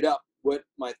 straight up, what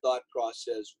my thought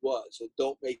process was. And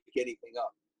don't make anything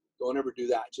up. Don't ever do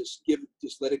that. Just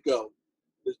let it go.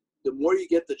 The more you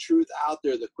get the truth out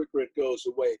there, the quicker it goes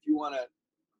away. If you want to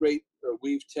create or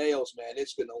weave tales, man,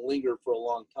 it's going to linger for a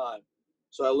long time.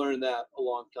 So I learned that a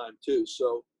long time too.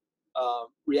 So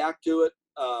react to it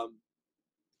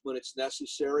when it's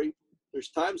necessary. There's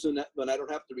times when I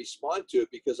don't have to respond to it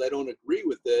because I don't agree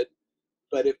with it.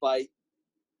 But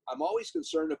I'm always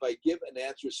concerned if I give an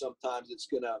answer, sometimes it's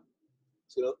gonna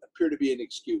appear to be an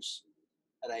excuse,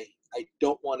 and I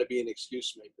don't want to be an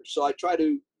excuse maker. So I try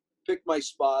to pick my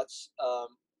spots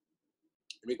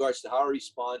in regards to how I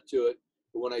respond to it.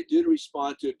 But when I do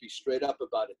respond to it, be straight up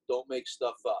about it. Don't make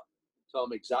stuff up. Tell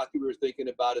them exactly what you're thinking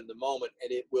about in the moment,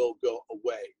 and it will go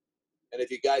away. And if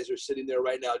you guys are sitting there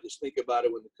right now, just think about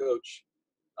it when the coach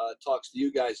talks to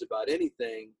you guys about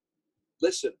anything.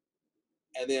 Listen,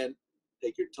 and then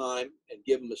take your time and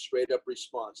give them a straight up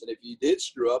response. And if you did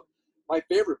screw up, my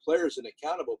favorite player is an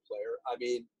accountable player. I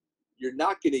mean, you're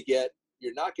not going to get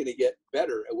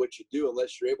better at what you do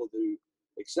unless you're able to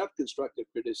accept constructive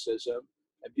criticism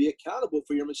and be accountable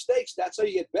for your mistakes. That's how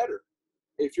you get better.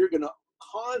 If you're going to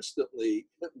constantly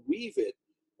weave it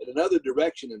in another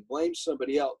direction and blame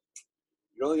somebody else,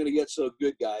 you're only going to get so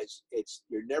good, guys.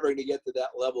 You're never going to get to that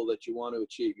level that you want to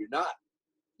achieve. You're not.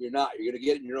 You're going to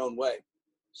get it in your own way.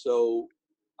 So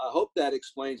I hope that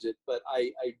explains it. But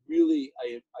I really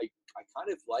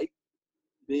kind of like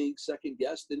being second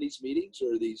guest in these meetings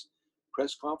or these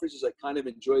press conferences. I kind of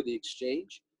enjoy the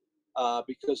exchange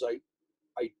because I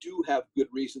do have good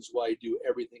reasons why I do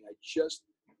everything. I just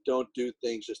don't do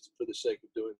things just for the sake of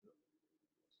doing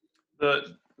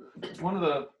them. One of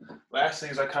the last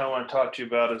things I kind of want to talk to you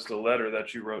about is the letter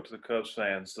that you wrote to the Cubs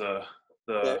fans.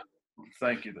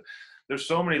 Thank you. There's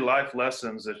so many life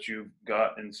lessons that you've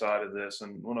got inside of this.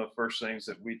 And one of the first things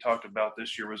that we talked about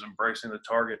this year was embracing the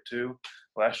target too.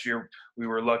 Last year, we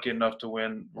were lucky enough to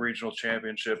win regional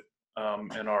championship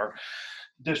in our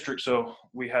district. So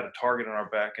we had a target on our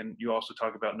back. And you also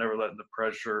talk about never letting the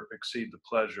pressure exceed the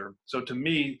pleasure. So to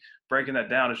me, breaking that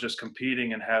down is just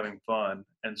competing and having fun.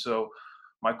 And so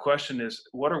my question is,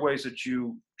 what are ways that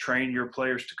you train your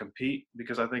players to compete,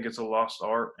 because I think it's a lost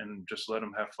art, and just let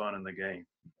them have fun in the game.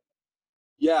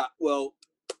 Yeah, well,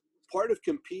 part of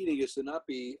competing is to not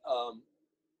be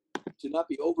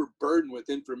overburdened with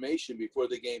information before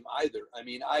the game either. I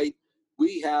mean,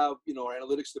 we have, our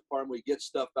analytics department, we get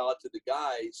stuff out to the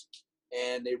guys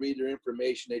and they read their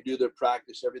information, they do their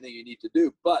practice, everything you need to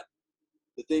do. But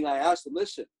the thing I asked them,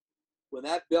 listen, when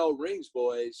that bell rings,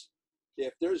 boys,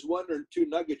 if there's one or two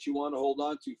nuggets you want to hold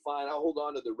on to, fine, I'll hold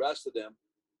on to the rest of them.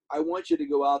 I want you to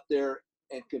go out there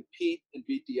and compete and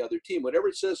beat the other team. Whatever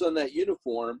it says on that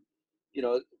uniform,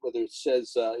 whether it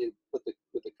says with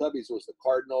the Cubbies, it was the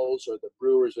Cardinals or the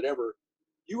Brewers, whatever,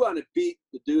 you want to beat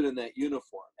the dude in that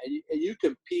uniform. And you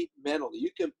compete mentally.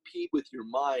 You compete with your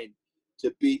mind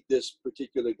to beat this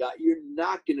particular guy. You're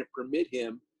not going to permit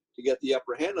him to get the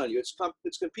upper hand on you. It's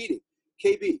competing.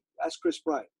 KB, ask Chris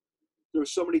Bryant. There were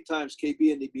so many times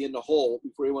KB and he'd be in the hole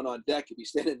before he went on deck. He'd be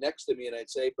standing next to me and I'd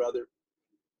say, brother,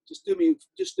 just do me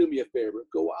a favor.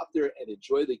 Go out there and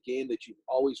enjoy the game that you've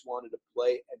always wanted to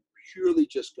play and purely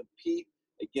just compete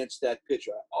against that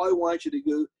pitcher. All I want you to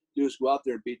do is go out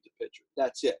there and beat the pitcher.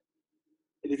 That's it.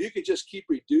 And if you could just keep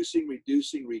reducing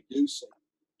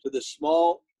to the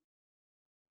small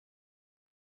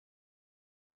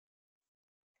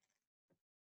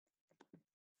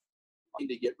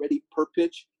to get ready per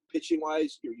pitch, pitching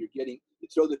wise, you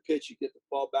throw the pitch, you get the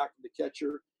ball back from the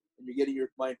catcher, and you're getting your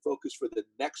mind focused for the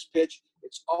next pitch.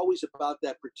 It's always about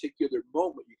that particular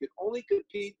moment. You can only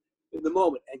compete in the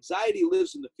moment. Anxiety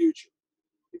lives in the future.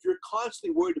 If you're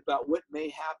constantly worried about what may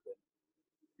happen,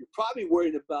 you're probably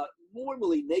worried about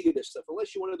normally negative stuff.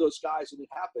 Unless you're one of those guys and it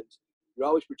happens, you're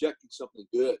always projecting something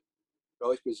good.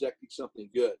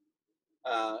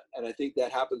 And I think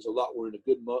that happens a lot. I'm in a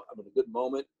good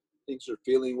moment. Things are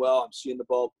feeling well. I'm seeing the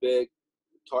ball big.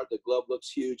 The glove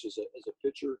looks huge as a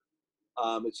pitcher.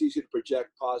 It's easy to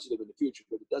project positive in the future,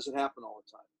 but it doesn't happen all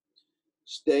the time.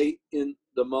 Stay in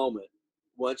the moment.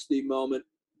 Once the moment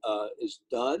is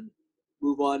done,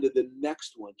 move on to the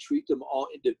next one. Treat them all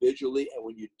individually, and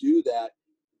when you do that,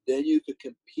 then you can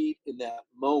compete in that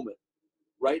moment.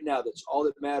 Right now, that's all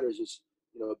that matters is,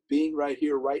 being right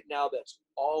here, right now, that's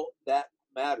all that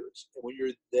matters. And when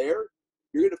you're there,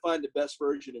 you're going to find the best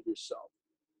version of yourself.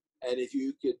 And if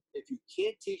you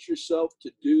can't teach yourself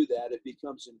to do that, it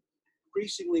becomes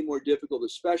increasingly more difficult,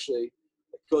 especially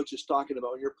like Coach is talking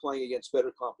about when you're playing against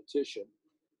better competition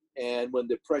and when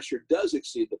the pressure does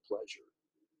exceed the pleasure.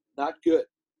 Not good.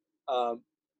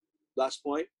 Last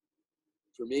point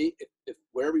for me, if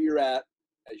wherever you're at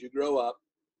as you grow up,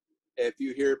 if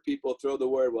you hear people throw the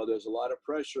word, well, there's a lot of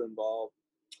pressure involved,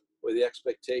 where the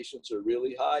expectations are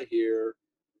really high here,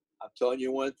 I'm telling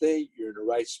you one thing, you're in the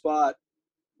right spot.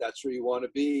 That's where you want to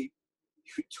be.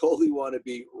 You totally want to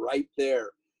be right there.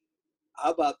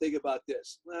 Think about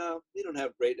this. Well, we don't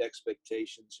have great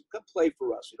expectations. Come play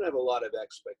for us. We don't have a lot of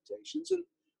expectations. And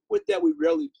with that, we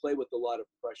rarely play with a lot of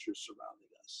pressure surrounding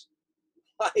us.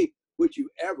 Why would you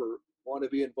ever want to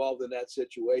be involved in that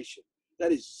situation?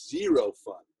 That is zero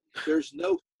fun. There's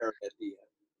no care at the end.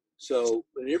 So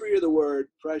whenever you hear the word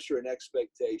pressure and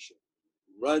expectation,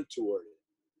 run toward it.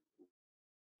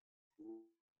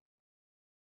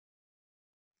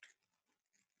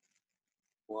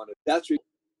 That's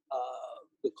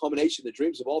the culmination, the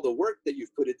dreams of all the work that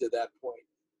you've put into that point,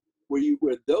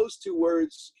 where those two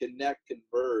words connect,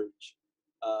 converge,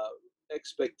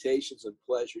 expectations and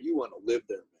pleasure. You want to live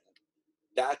there, man.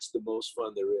 That's the most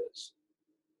fun there is.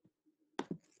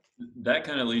 That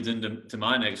kind of leads into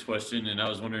my next question, and I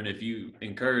was wondering if you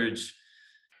encourage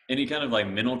any kind of like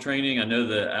mental training. I know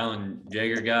the Alan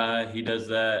Jaeger guy, he does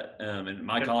that, and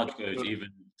my college coach even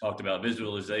talked about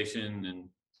visualization and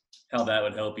how that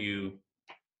would help you,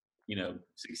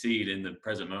 succeed in the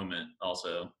present moment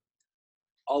also.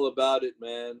 All about it,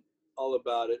 man. All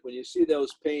about it. When you see those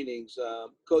paintings,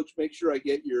 Coach, make sure I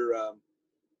get your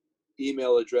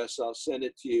email address. I'll send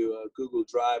it to you, Google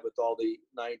Drive with all the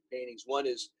 9 paintings. One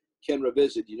is Ken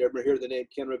Ravizza. You ever hear the name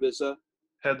Ken Ravizza?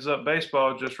 Heads Up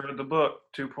Baseball, just read the book,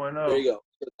 2.0. There you go.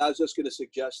 I was just going to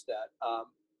suggest that.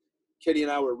 Kenny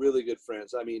and I were really good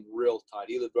friends. I mean, real tight.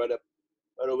 He lived right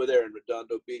over there in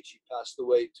Redondo Beach. He passed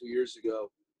away 2 years ago.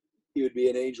 He would be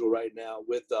an angel right now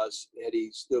with us, had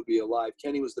he still be alive.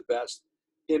 Kenny was the best.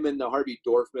 Him and Harvey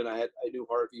Dorfman, I knew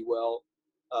Harvey well.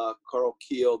 Carl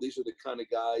Keel, these are the kind of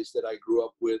guys that I grew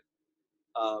up with,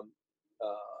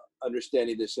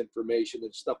 understanding this information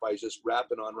and stuff I was just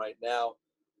rapping on right now.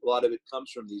 A lot of it comes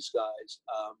from these guys.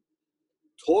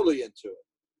 Totally into it.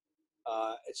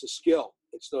 It's a skill.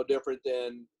 It's no different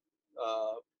than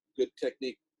good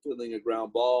technique, fielding a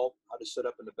ground ball, how to set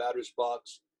up in the batter's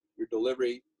box, your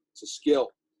delivery. It's a skill.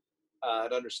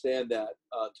 and understand that.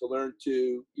 To learn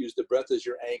to use the breath as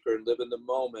your anchor and live in the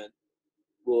moment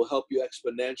will help you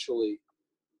exponentially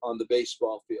on the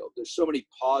baseball field. There's so many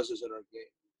pauses in our game.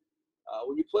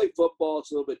 When you play football,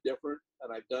 it's a little bit different,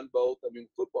 and I've done both. I mean,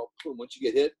 football, boom, once you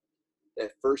get hit,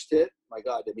 that first hit, my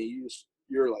God, I mean,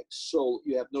 you're like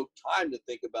you have no time to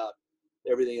think about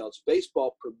everything else.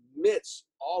 Baseball permits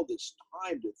all this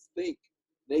time to think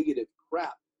negative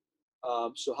crap.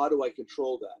 So how do I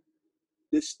control that?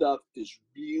 This stuff is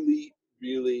really,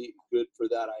 really good for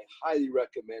that. I highly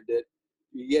recommend it.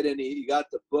 You got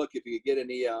the book. If you could get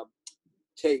any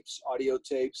tapes, audio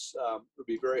tapes, would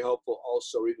be very helpful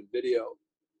also, or even video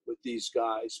with these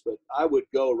guys. But I would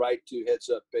go right to Heads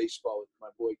Up Baseball with my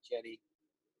boy Kenny.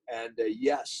 And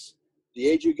yes, the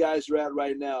age you guys are at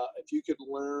right now, if you could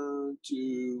learn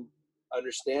to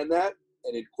understand that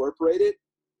and incorporate it,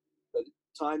 by the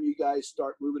time you guys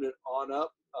start moving it on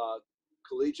up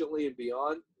collegiately and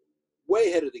beyond, way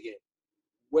ahead of the game.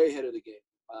 Way ahead of the game.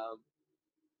 I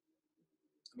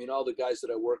mean, all the guys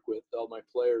that I work with, all my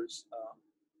players,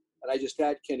 and I just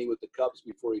had Kenny with the Cubs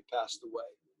before he passed away.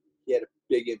 He had a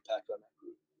big impact on that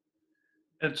group.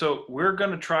 And so we're going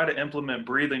to try to implement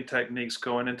breathing techniques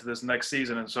going into this next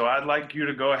season. And so I'd like you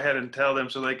to go ahead and tell them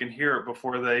so they can hear it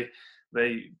before they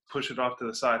push it off to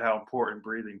the side how important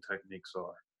breathing techniques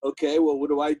are. Okay, well, what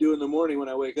do I do in the morning when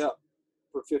I wake up?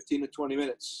 For 15 to 20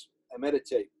 minutes, I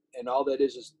meditate. And all that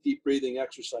is deep breathing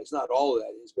exercise. Not all of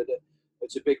that is, but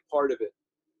it's a big part of it.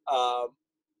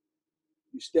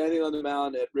 You're standing on the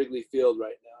mound at Wrigley Field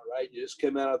right now, right? You just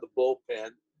came out of the bullpen.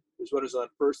 This one is on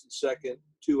first and second,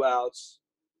 2 outs.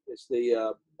 It's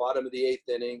the bottom of the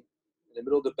 8th inning. In the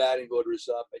middle of the batting order is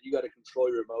up, and you got to control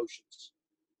your emotions.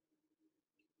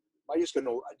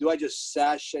 Do I just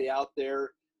sashay out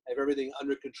there, have everything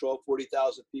under control,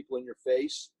 40,000 people in your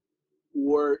face?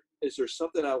 Or is there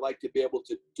something I like to be able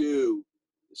to do?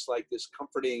 It's like this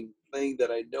comforting thing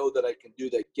that I know that I can do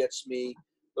that gets me,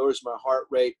 lowers my heart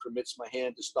rate, permits my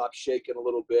hand to stop shaking a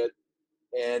little bit,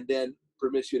 and then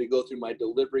permits you to go through my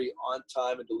delivery on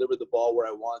time and deliver the ball where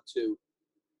I want to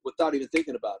without even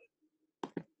thinking about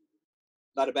it.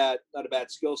 Not a bad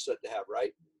skill set to have,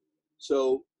 right?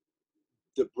 So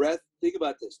the breath, think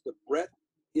about this. The breath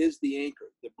is the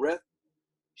anchor. The breath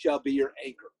shall be your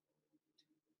anchor.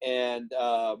 And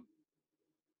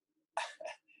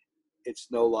it's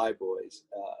no lie, boys.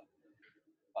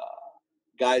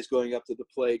 Guys going up to the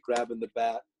plate, grabbing the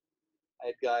bat.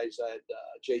 I had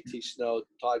JT Snow,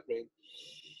 Todd Green,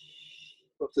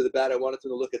 up to the bat. I wanted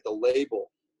them to look at the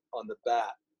label on the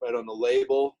bat, right on the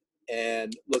label,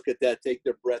 and look at that, take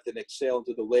their breath and exhale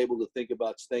into the label to think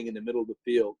about staying in the middle of the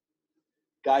field.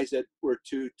 Guys that were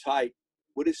too tight,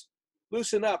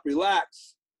 loosen up,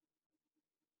 relax.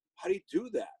 How do you do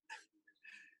that?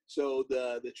 So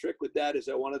the trick with that is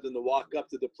I wanted them to walk up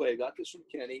to the plate. I got this from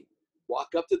Kenny.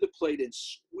 Walk up to the plate and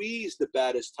squeeze the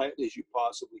bat as tightly as you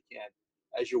possibly can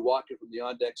as you're walking from the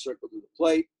on-deck circle to the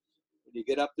plate. When you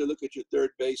get up there, look at your third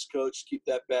base coach. Keep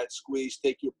that bat squeezed.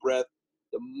 Take your breath.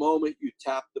 The moment you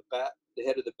tap the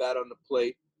head of the bat on the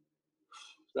plate,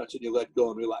 that's when you let go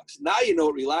and relax. Now you know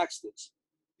what relaxed is.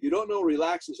 You don't know what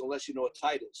relaxed is unless you know what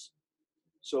tight is.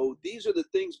 So these are the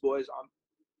things, boys.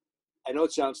 I know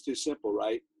it sounds too simple,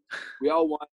 right? We all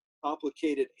want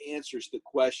complicated answers to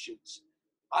questions.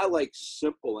 I like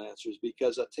simple answers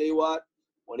because I'll tell you what,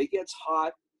 when it gets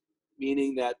hot,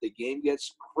 meaning that the game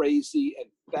gets crazy and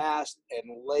fast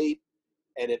and late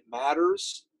and it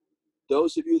matters,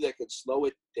 those of you that can slow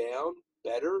it down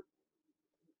better,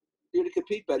 you're going to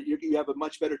compete better. You have a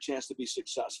much better chance to be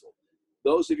successful.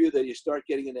 Those of you that you start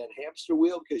getting in that hamster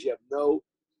wheel because you have no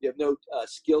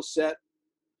skill set,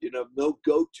 you know, no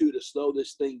go-to to slow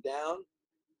this thing down,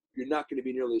 you're not going to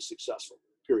be nearly as successful,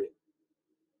 period.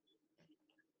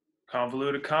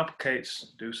 Convoluted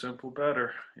complicates. Do simple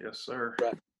better. Yes, sir.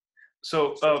 Right.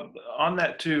 So on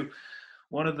that too,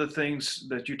 one of the things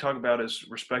that you talk about is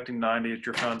respecting 90. It's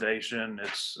your foundation.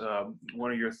 It's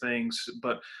one of your things.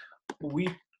 But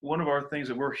one of our things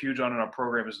that we're huge on in our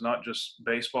program is not just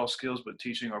baseball skills, but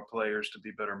teaching our players to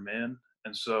be better men.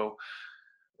 And so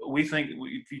we think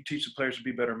if you teach the players to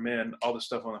be better men, all the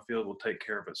stuff on the field will take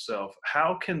care of itself.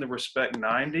 How can the respect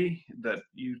 90 that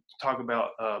you talk about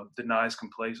denies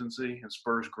complacency and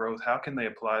spurs growth? How can they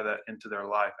apply that into their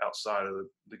life outside of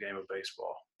the game of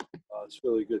baseball? It's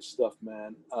really good stuff,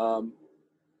 man.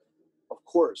 Of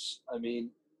course. I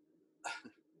mean,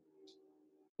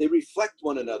 they reflect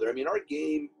one another. I mean, our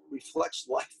game reflects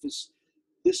life.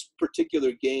 This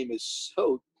particular game is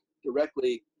so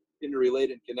directly interrelated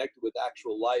and connected with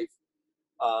actual life.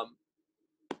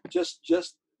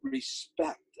 Just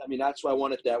respect. I mean, that's why I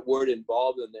wanted that word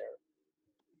involved in there.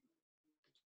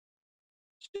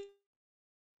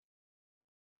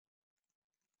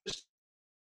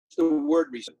 the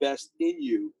word best in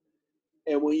you.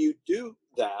 And when you do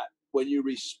that, when you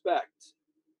respect,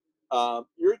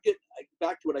 you're getting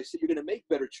back to what I said. You're going to make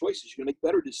better choices. You're going to make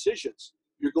better decisions.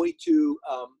 You're going to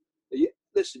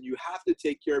listen. You have to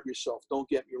take care of yourself. Don't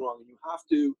get me wrong. And you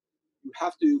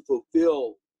have to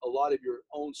fulfill a lot of your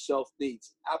own self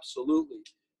needs. Absolutely.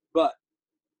 But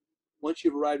once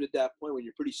you've arrived at that point when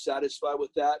you're pretty satisfied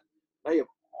with that, now you have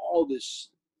all this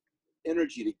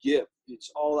energy to give.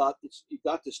 It's all out. You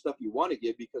got the stuff you want to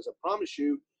give, because I promise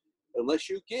you, unless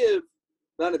you give,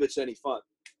 none of it's any fun.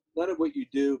 None of what you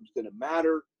do is going to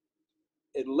matter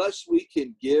unless we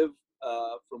can give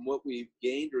from what we've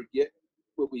gained or get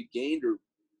what we've gained or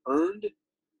earned.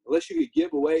 Unless you could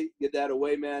give that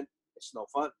away, man, it's no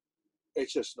fun.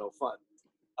 It's just no fun.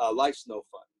 Life's no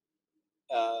fun.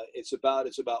 It's about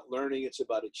learning. It's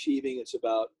about achieving. It's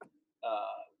about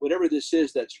whatever this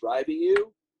is that's driving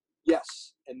you.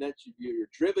 Yes, and then you're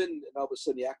driven, and all of a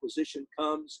sudden the acquisition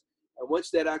comes. And once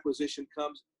that acquisition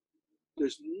comes,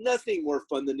 there's nothing more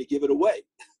fun than to give it away.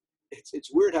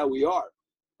 It's weird how we are.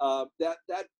 And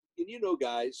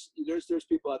guys, there's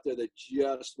people out there that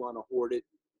just want to hoard it.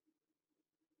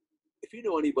 If you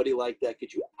know anybody like that,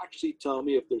 could you actually tell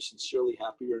me if they're sincerely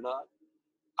happy or not?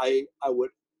 I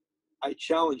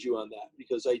challenge you on that,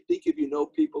 because I think if you know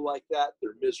people like that,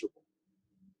 they're miserable,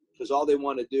 because all they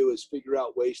want to do is figure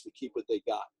out ways to keep what they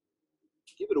got.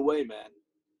 Give it away, man.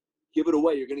 Give it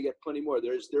away. You're going to get plenty more.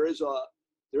 There is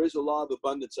a law of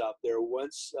abundance out there.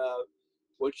 Once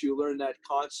you learn that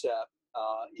concept,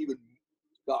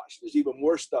 there's even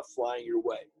more stuff flying your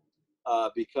way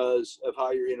because of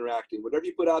how you're interacting. Whatever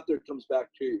you put out there comes back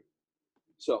to you.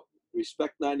 So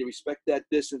respect 90, respect that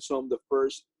distance home the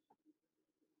first.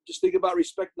 Just think about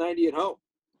respect 90 at home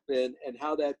and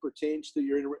how that pertains to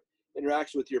your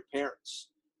interaction with your parents,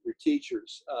 your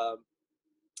teachers.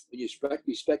 When you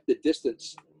respect the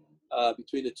distance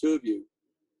between the two of you,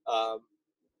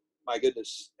 my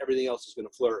goodness, everything else is going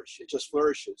to flourish. It just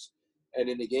flourishes. And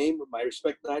in the game, my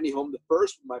respect 90 home the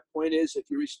first. My point is, if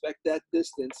you respect that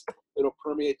distance, it'll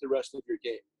permeate the rest of your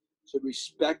game. So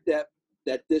respect that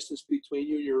distance between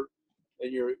you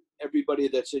and your everybody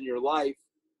that's in your life.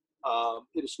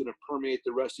 It is going to permeate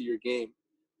the rest of your game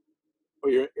or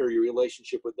your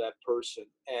relationship with that person.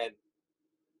 And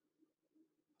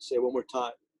say one more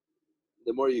time,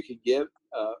 the more you can give,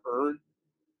 earn,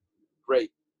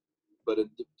 great. But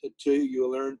until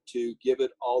you learn to give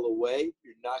it all away,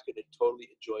 you're not going to totally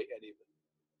enjoy any of it.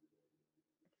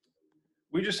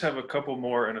 We just have a couple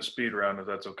more in a speed round, if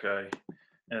that's okay.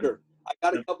 And sure. I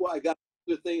got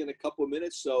another thing in a couple of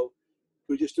minutes, so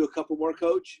can we just do a couple more,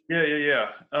 Coach?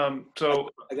 Yeah.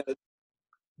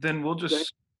 Then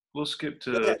we'll skip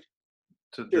to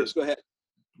this. Go ahead.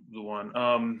 The one.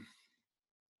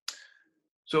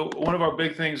 So one of our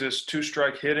big things is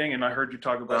two-strike hitting, and I heard you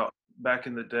talk about back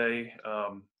in the day,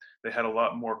 they had a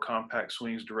lot more compact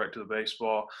swings direct to the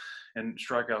baseball, and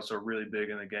strikeouts are really big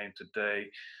in the game today.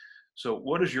 So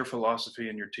what is your philosophy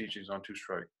and your teachings on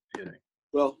two-strike hitting?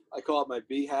 Well, I call it my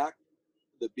B hack.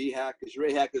 The B hack is, your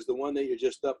A hack is the one that you're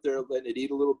just up there letting it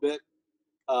eat a little bit.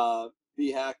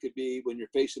 B hack could be when you're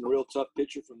facing a real tough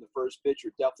pitcher from the first pitch,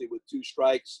 or definitely with two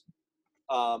strikes.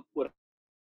 What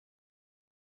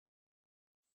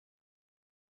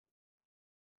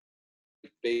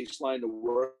baseline to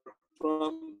work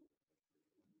from.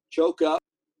 Choke up,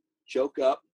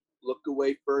 look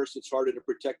away first. It's harder to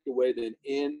protect away than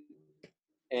in.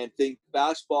 And think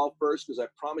fastball first, because I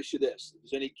promise you this, if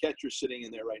there's any catchers sitting in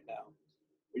there right now,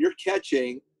 when you're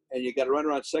catching and you got a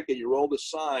runner on second, you roll the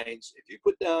signs. If you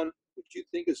put down what you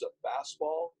think is a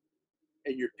fastball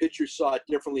and your pitcher saw it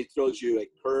differently, throws you a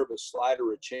curve, a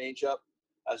slider, a changeup,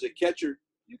 as a catcher,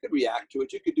 you could react to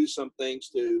it. You could do some things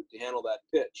to handle that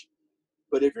pitch.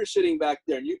 But if you're sitting back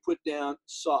there and you put down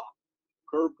soft,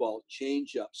 curveball,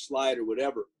 changeup, slider,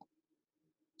 whatever,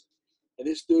 and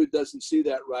this dude doesn't see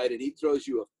that right and he throws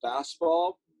you a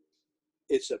fastball,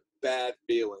 it's a bad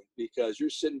feeling, because you're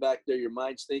sitting back there, your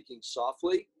mind's thinking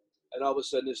softly, and all of a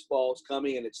sudden this ball is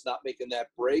coming and it's not making that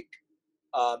break.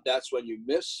 That's when you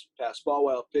miss, pass ball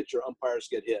while pitch, or umpires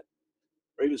get hit,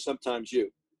 or even sometimes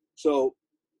you. So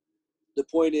the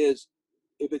point is,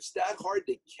 if it's that hard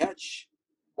to catch,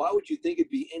 why would you think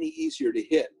it'd be any easier to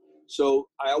hit? So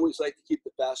I always like to keep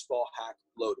the fastball hack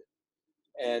loaded.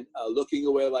 And looking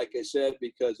away, like I said,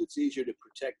 because it's easier to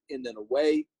protect in than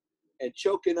away. And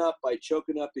choking up, by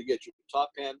choking up, you get your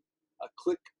top hand a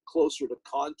click closer to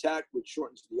contact, which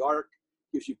shortens the arc,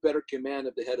 gives you better command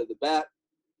of the head of the bat,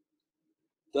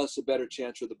 thus a better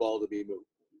chance for the ball to be moved.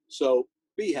 So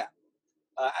B-hack.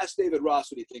 Ask David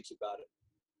Ross what he thinks about it.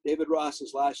 David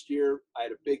Ross's last year, I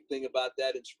had a big thing about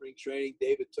that in spring training.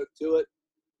 David took to it.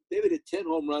 David had 10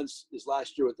 home runs his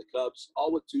last year with the Cubs,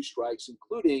 all with 2 strikes,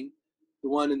 including the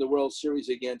one in the World Series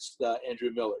against Andrew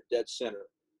Miller, dead center.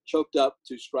 Choked up,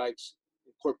 2 strikes,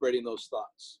 incorporating those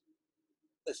thoughts.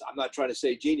 Listen, I'm not trying to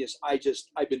say genius. I've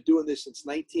been doing this since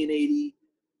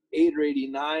 1988 or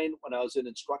 89 when I was in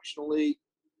instructional league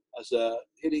as a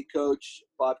hitting coach.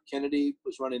 Bob Kennedy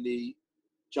was running the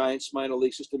Giants minor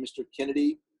league system. Mr.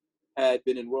 Kennedy had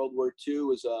been in World War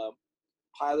II as a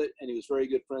pilot, and he was very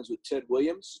good friends with Ted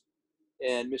Williams.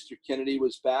 And Mr. Kennedy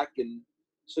was back and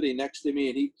sitting next to me,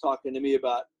 and he talking to me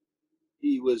about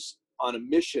he was on a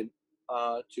mission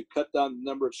to cut down the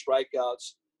number of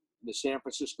strikeouts in the San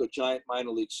Francisco Giant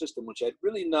minor league system, which I'd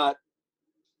really not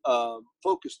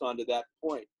focused on to that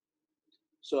point.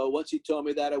 So once he told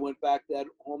me that, I went back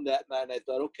home that night, and I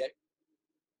thought, okay,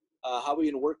 how are we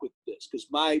going to work with this? Because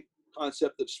my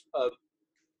concept of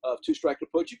 2-strike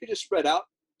approach, you can just spread out.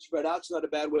 Spread out's not a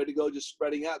bad way to go, just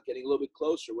spreading out, getting a little bit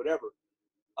closer, whatever.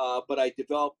 But I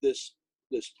developed this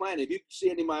plan. If you see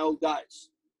any of my old guys,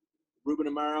 Ruben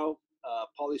Amaro,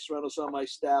 Paulie Serrano's on my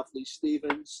staff, Lee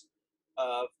Stevens,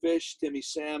 Fish, Timmy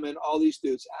Salmon, all these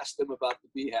dudes, ask them about the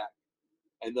B-hack,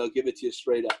 and they'll give it to you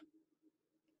straight up.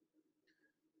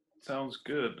 Sounds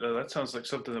good. That sounds like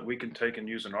something that we can take and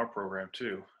use in our program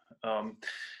too.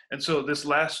 And so this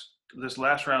last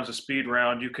round's a speed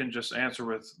round. You can just answer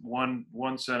with one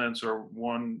sentence or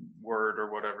one word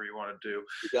or whatever you want to do.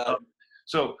 You got it.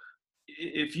 So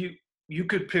if you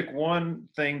could pick one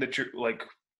thing that you're like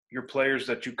your players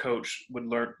that you coach would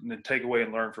learn and take away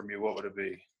and learn from you, what would it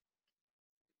be?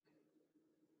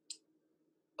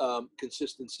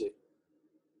 Consistency.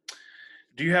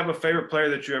 Do you have a favorite player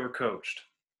that you ever coached?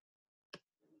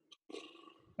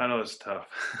 I know it's tough.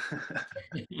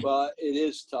 Well, it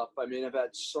is tough. I mean, I've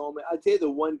had so many. I'd tell you the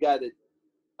one guy that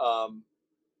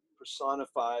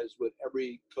personifies what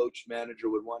every coach manager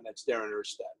would want. That's Darren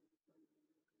Erstad.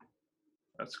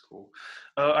 That's cool.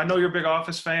 I know you're a big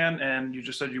Office fan, and you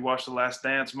just said you watched The Last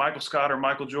Dance. Michael Scott or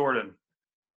Michael Jordan?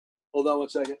 Hold on one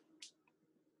second.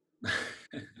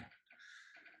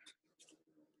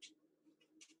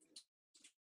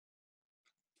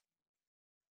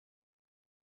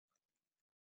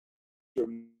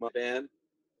 My band.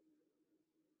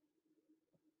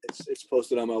 It's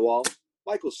posted on my wall.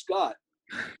 Michael Scott,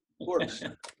 of course.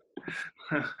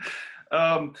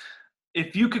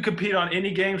 If you could compete on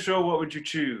any game show, what would you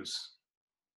choose?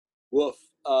 Woof.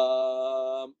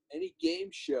 Any game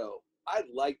show. I'd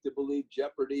like to believe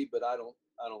Jeopardy, but I don't.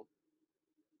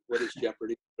 What is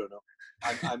Jeopardy? I don't know.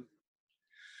 I'm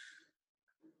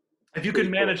If you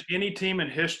could manage any team in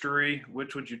history,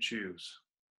 which would you choose?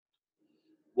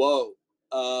 Whoa.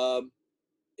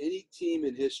 Any team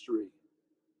in history.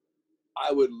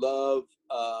 I would love,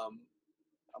 I'm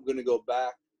going to go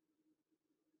back.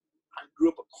 I grew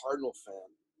up a Cardinal fan.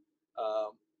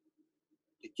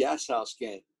 The Gas House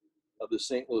gang of the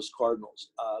St. Louis Cardinals.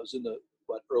 I was in the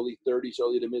early 30s,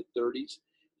 early to mid 30s.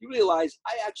 You realize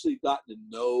I actually gotten to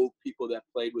know people that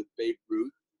played with Babe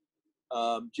Ruth.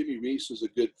 Jimmy Reese was a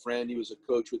good friend. He was a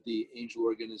coach with the Angel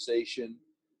organization.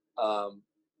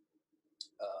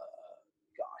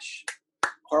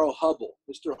 Carl Hubble,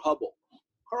 Mr. Hubble.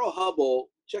 Carl Hubble,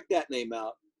 check that name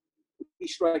out. He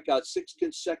struck out 6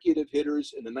 consecutive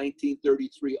hitters in the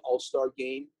 1933 All-Star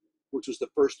game, which was the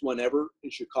first one ever in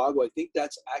Chicago. I think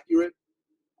that's accurate.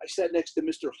 I sat next to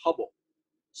Mr. Hubble,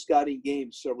 scouting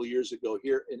games several years ago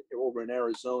here over in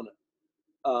Arizona.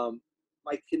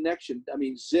 My connection,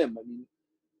 Don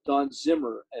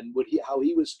Zimmer and how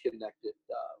he was connected.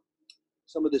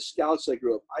 Some of the scouts I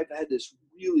grew up, I've had this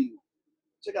really,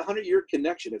 it's like a 100-year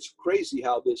connection. It's crazy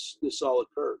how this all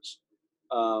occurs.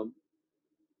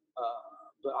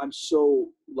 But I'm so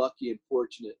lucky and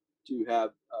fortunate to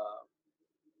have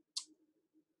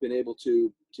been able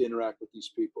to interact with these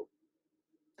people.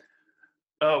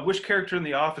 Which character in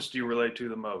The Office do you relate to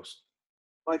the most?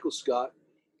 Michael Scott.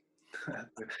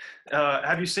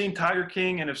 Have you seen Tiger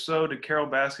King? And if so, did Carol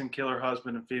Baskin kill her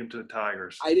husband and feed him to the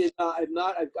tigers? I did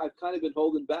not. I've kind of been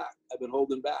holding back. I've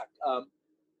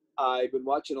been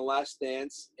watching The Last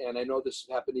Dance, and I know this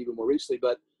happened even more recently,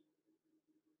 but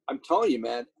I'm telling you,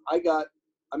 man,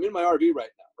 I'm in my RV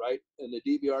right now, right? In the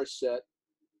DVR set,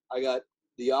 I got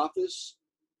The Office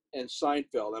and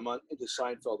Seinfeld. I'm into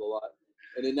Seinfeld a lot.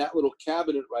 And in that little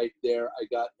cabinet right there, I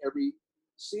got every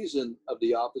season of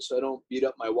The Office so I don't beat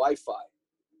up my Wi-Fi.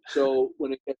 So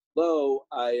when it gets low,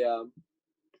 I'll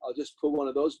just pull one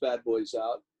of those bad boys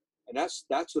out. And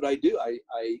that's what I do.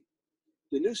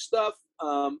 The new stuff,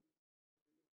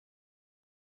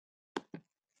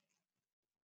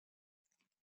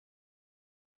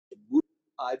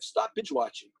 I've stopped binge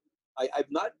watching. I'm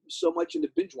not so much into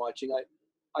binge watching.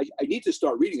 I need to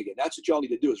start reading again. That's what y'all need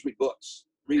to do, is read books.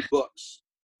 Read books.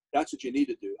 That's what you need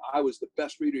to do. I was the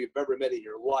best reader you've ever met in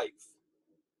your life.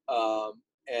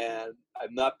 And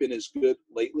I've not been as good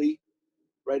lately.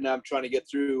 Right now I'm trying to get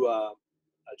through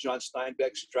John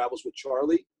Steinbeck's Travels with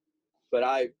Charlie. But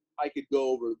I could go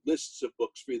over lists of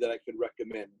books for you that I could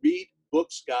recommend. Read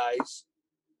books, guys.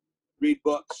 Read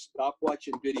books. Stop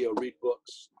watching video. Read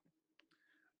books.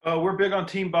 We're big on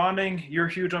team bonding. You're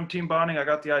huge on team bonding. I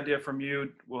got the idea from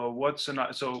you. Well, so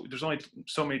there's only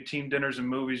so many team dinners and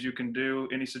movies you can do.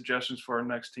 Any suggestions for our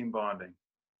next team bonding?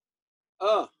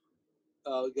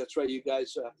 That's right. You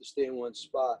guys have to stay in one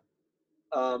spot.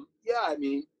 Yeah, I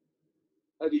mean,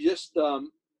 have you just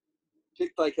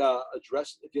picked like a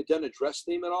dress? Have you done a dress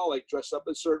theme at all? Like dress up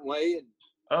a certain way?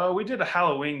 And We did a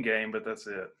Halloween game, but that's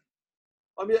it.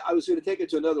 I mean, I was going to take it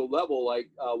to another level, like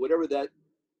whatever that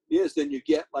is. Then you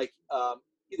get like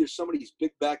either somebody's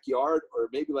big backyard or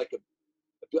maybe like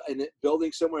a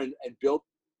building somewhere and build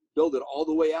it all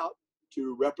the way out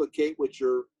to replicate what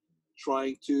you're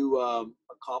trying to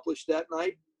accomplish that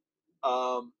night.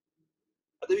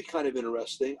 That'd be kind of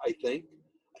interesting, I think,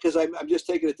 because I'm just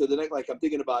taking it to the next. Like I'm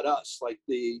thinking about us, like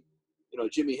the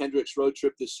Jimi Hendrix road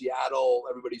trip to Seattle.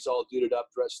 Everybody's all duded up,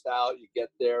 dressed out. You get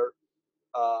there.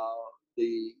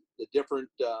 The different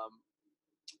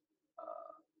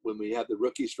when we have the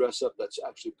rookies dress up, that's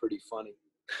actually pretty funny.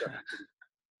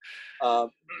 I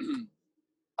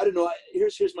don't know.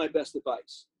 Here's my best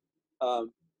advice.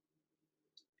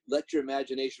 Let your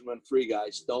imagination run free,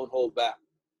 guys. Don't hold back.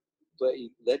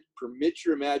 Permit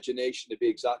your imagination to be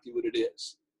exactly what it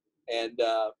is, and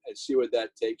see where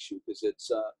that takes you, because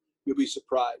it's you'll be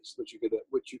surprised what you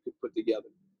could put together.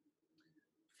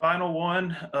 Final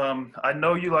one. I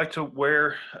know you like to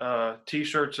wear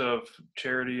T-shirts of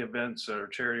charity events or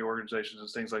charity organizations and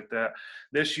things like that.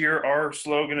 This year, our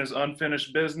slogan is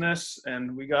unfinished business,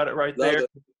 and we got it right Love there. it.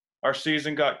 Our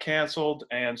season got canceled,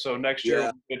 and so next year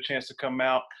we'll get a chance to come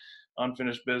out.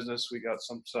 Unfinished business. We got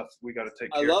some stuff we got to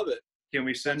take care of. I love it. Can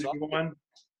we send you one?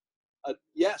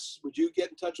 Yes. Would you get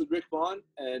in touch with Rick Vaughn?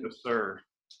 And Yes, sir.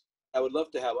 I would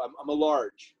love to have. I'm a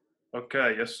large.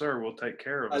 Okay. Yes, sir. We'll take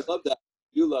care of it. I love that.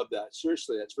 You love that.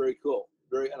 Seriously, that's very cool.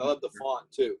 And I love the font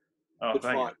too. Oh, Good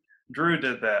thank font. you. Drew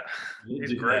did that.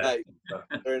 He's great. Nice.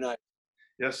 Very nice.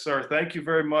 Yes, sir. Thank you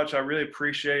very much. I really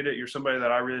appreciate it. You're somebody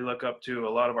that I really look up to. A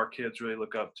lot of our kids really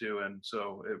look up to, and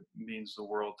so it means the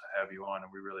world to have you on,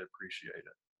 and we really appreciate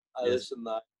it. Listen,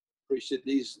 I appreciate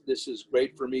these. This is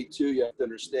great for me too. You have to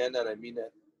understand that. I mean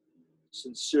that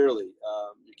sincerely.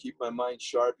 You keep my mind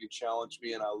sharp. You challenge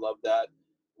me, and I love that.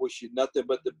 Wish you nothing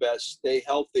but the best. Stay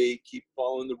healthy. Keep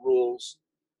following the rules.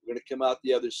 We're going to come out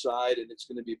the other side, and it's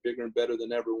going to be bigger and better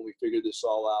than ever when we figure this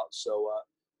all out. So,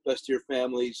 best to your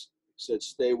families. Said,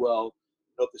 stay well.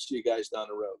 Hope to see you guys down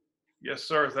the road. Yes,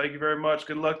 sir. Thank you very much.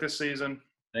 Good luck this season.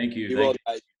 Thank you. You will,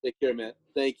 guys. Take care, man.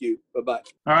 Thank you. Bye-bye.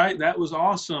 All right, that was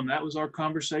awesome. That was our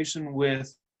conversation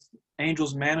with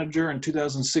Angels manager and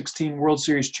 2016 World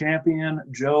Series champion,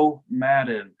 Joe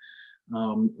Maddon.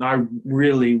 I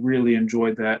really, really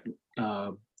enjoyed that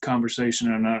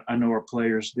conversation, and I know our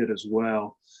players did as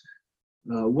well.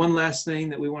 One last thing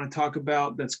that we want to talk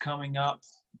about that's coming up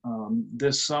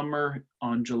this summer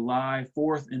on July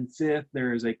 4th and 5th,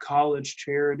 there is a college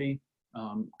charity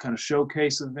kind of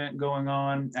showcase event going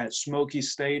on at Smoky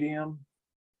Stadium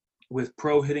with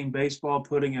Pro Hitting Baseball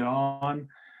putting it on.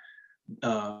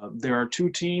 There are two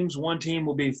teams. One team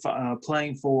will be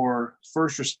playing for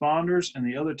first responders, and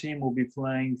the other team will be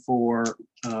playing for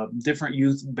different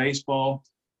youth baseball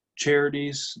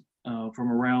charities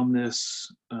from around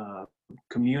this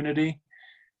community.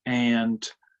 And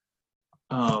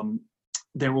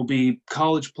there will be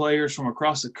college players from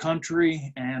across the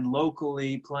country and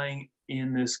locally playing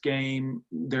in this game.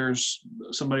 There's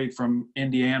somebody from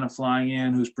Indiana flying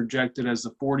in who's projected as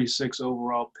the 46th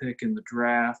overall pick in the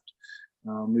draft.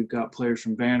 We've got players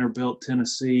from Vanderbilt,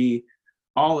 Tennessee,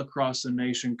 all across the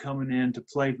nation coming in to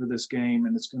play for this game,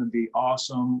 and it's going to be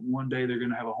awesome. One day they're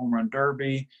going to have a home run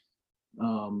derby.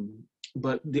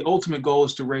 But the ultimate goal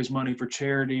is to raise money for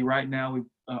charity. Right now, we've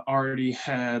already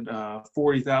had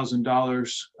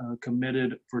 $40,000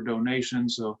 committed for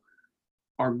donations. So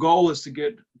our goal is to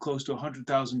get close to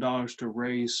 $100,000 to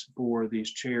raise for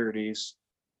these charities.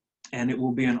 And it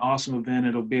will be an awesome event.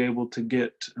 It'll be able to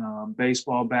get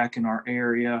baseball back in our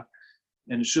area.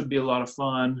 And it should be a lot of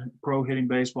fun. Pro Hitting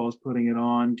Baseball is putting it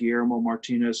on. Guillermo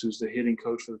Martinez, who's the hitting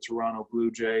coach for the Toronto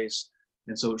Blue Jays.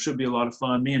 And so it should be a lot of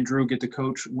fun. Me and Drew get to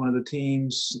coach one of the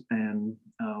teams, and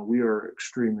we are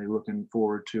extremely looking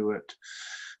forward to it.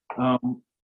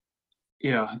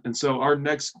 Yeah, and so our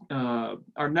next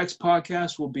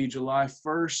podcast will be July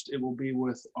 1st. It will be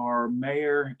with our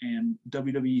mayor and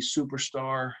WWE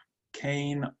superstar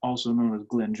Kane, also known as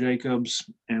Glenn Jacobs,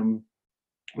 and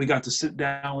we got to sit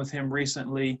down with him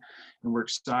recently, and we're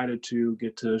excited to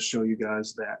get to show you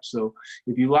guys that. So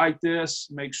if you like this,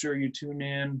 make sure you tune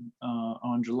in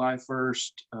on July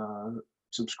 1st.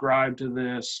 Subscribe to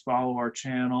this, follow our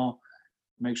channel.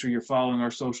 Make sure you're following our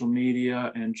social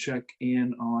media and check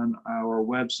in on our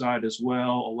website as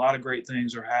well. A lot of great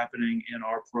things are happening in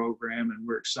our program, and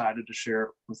we're excited to share it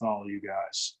with all of you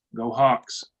guys. Go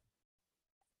Hawks.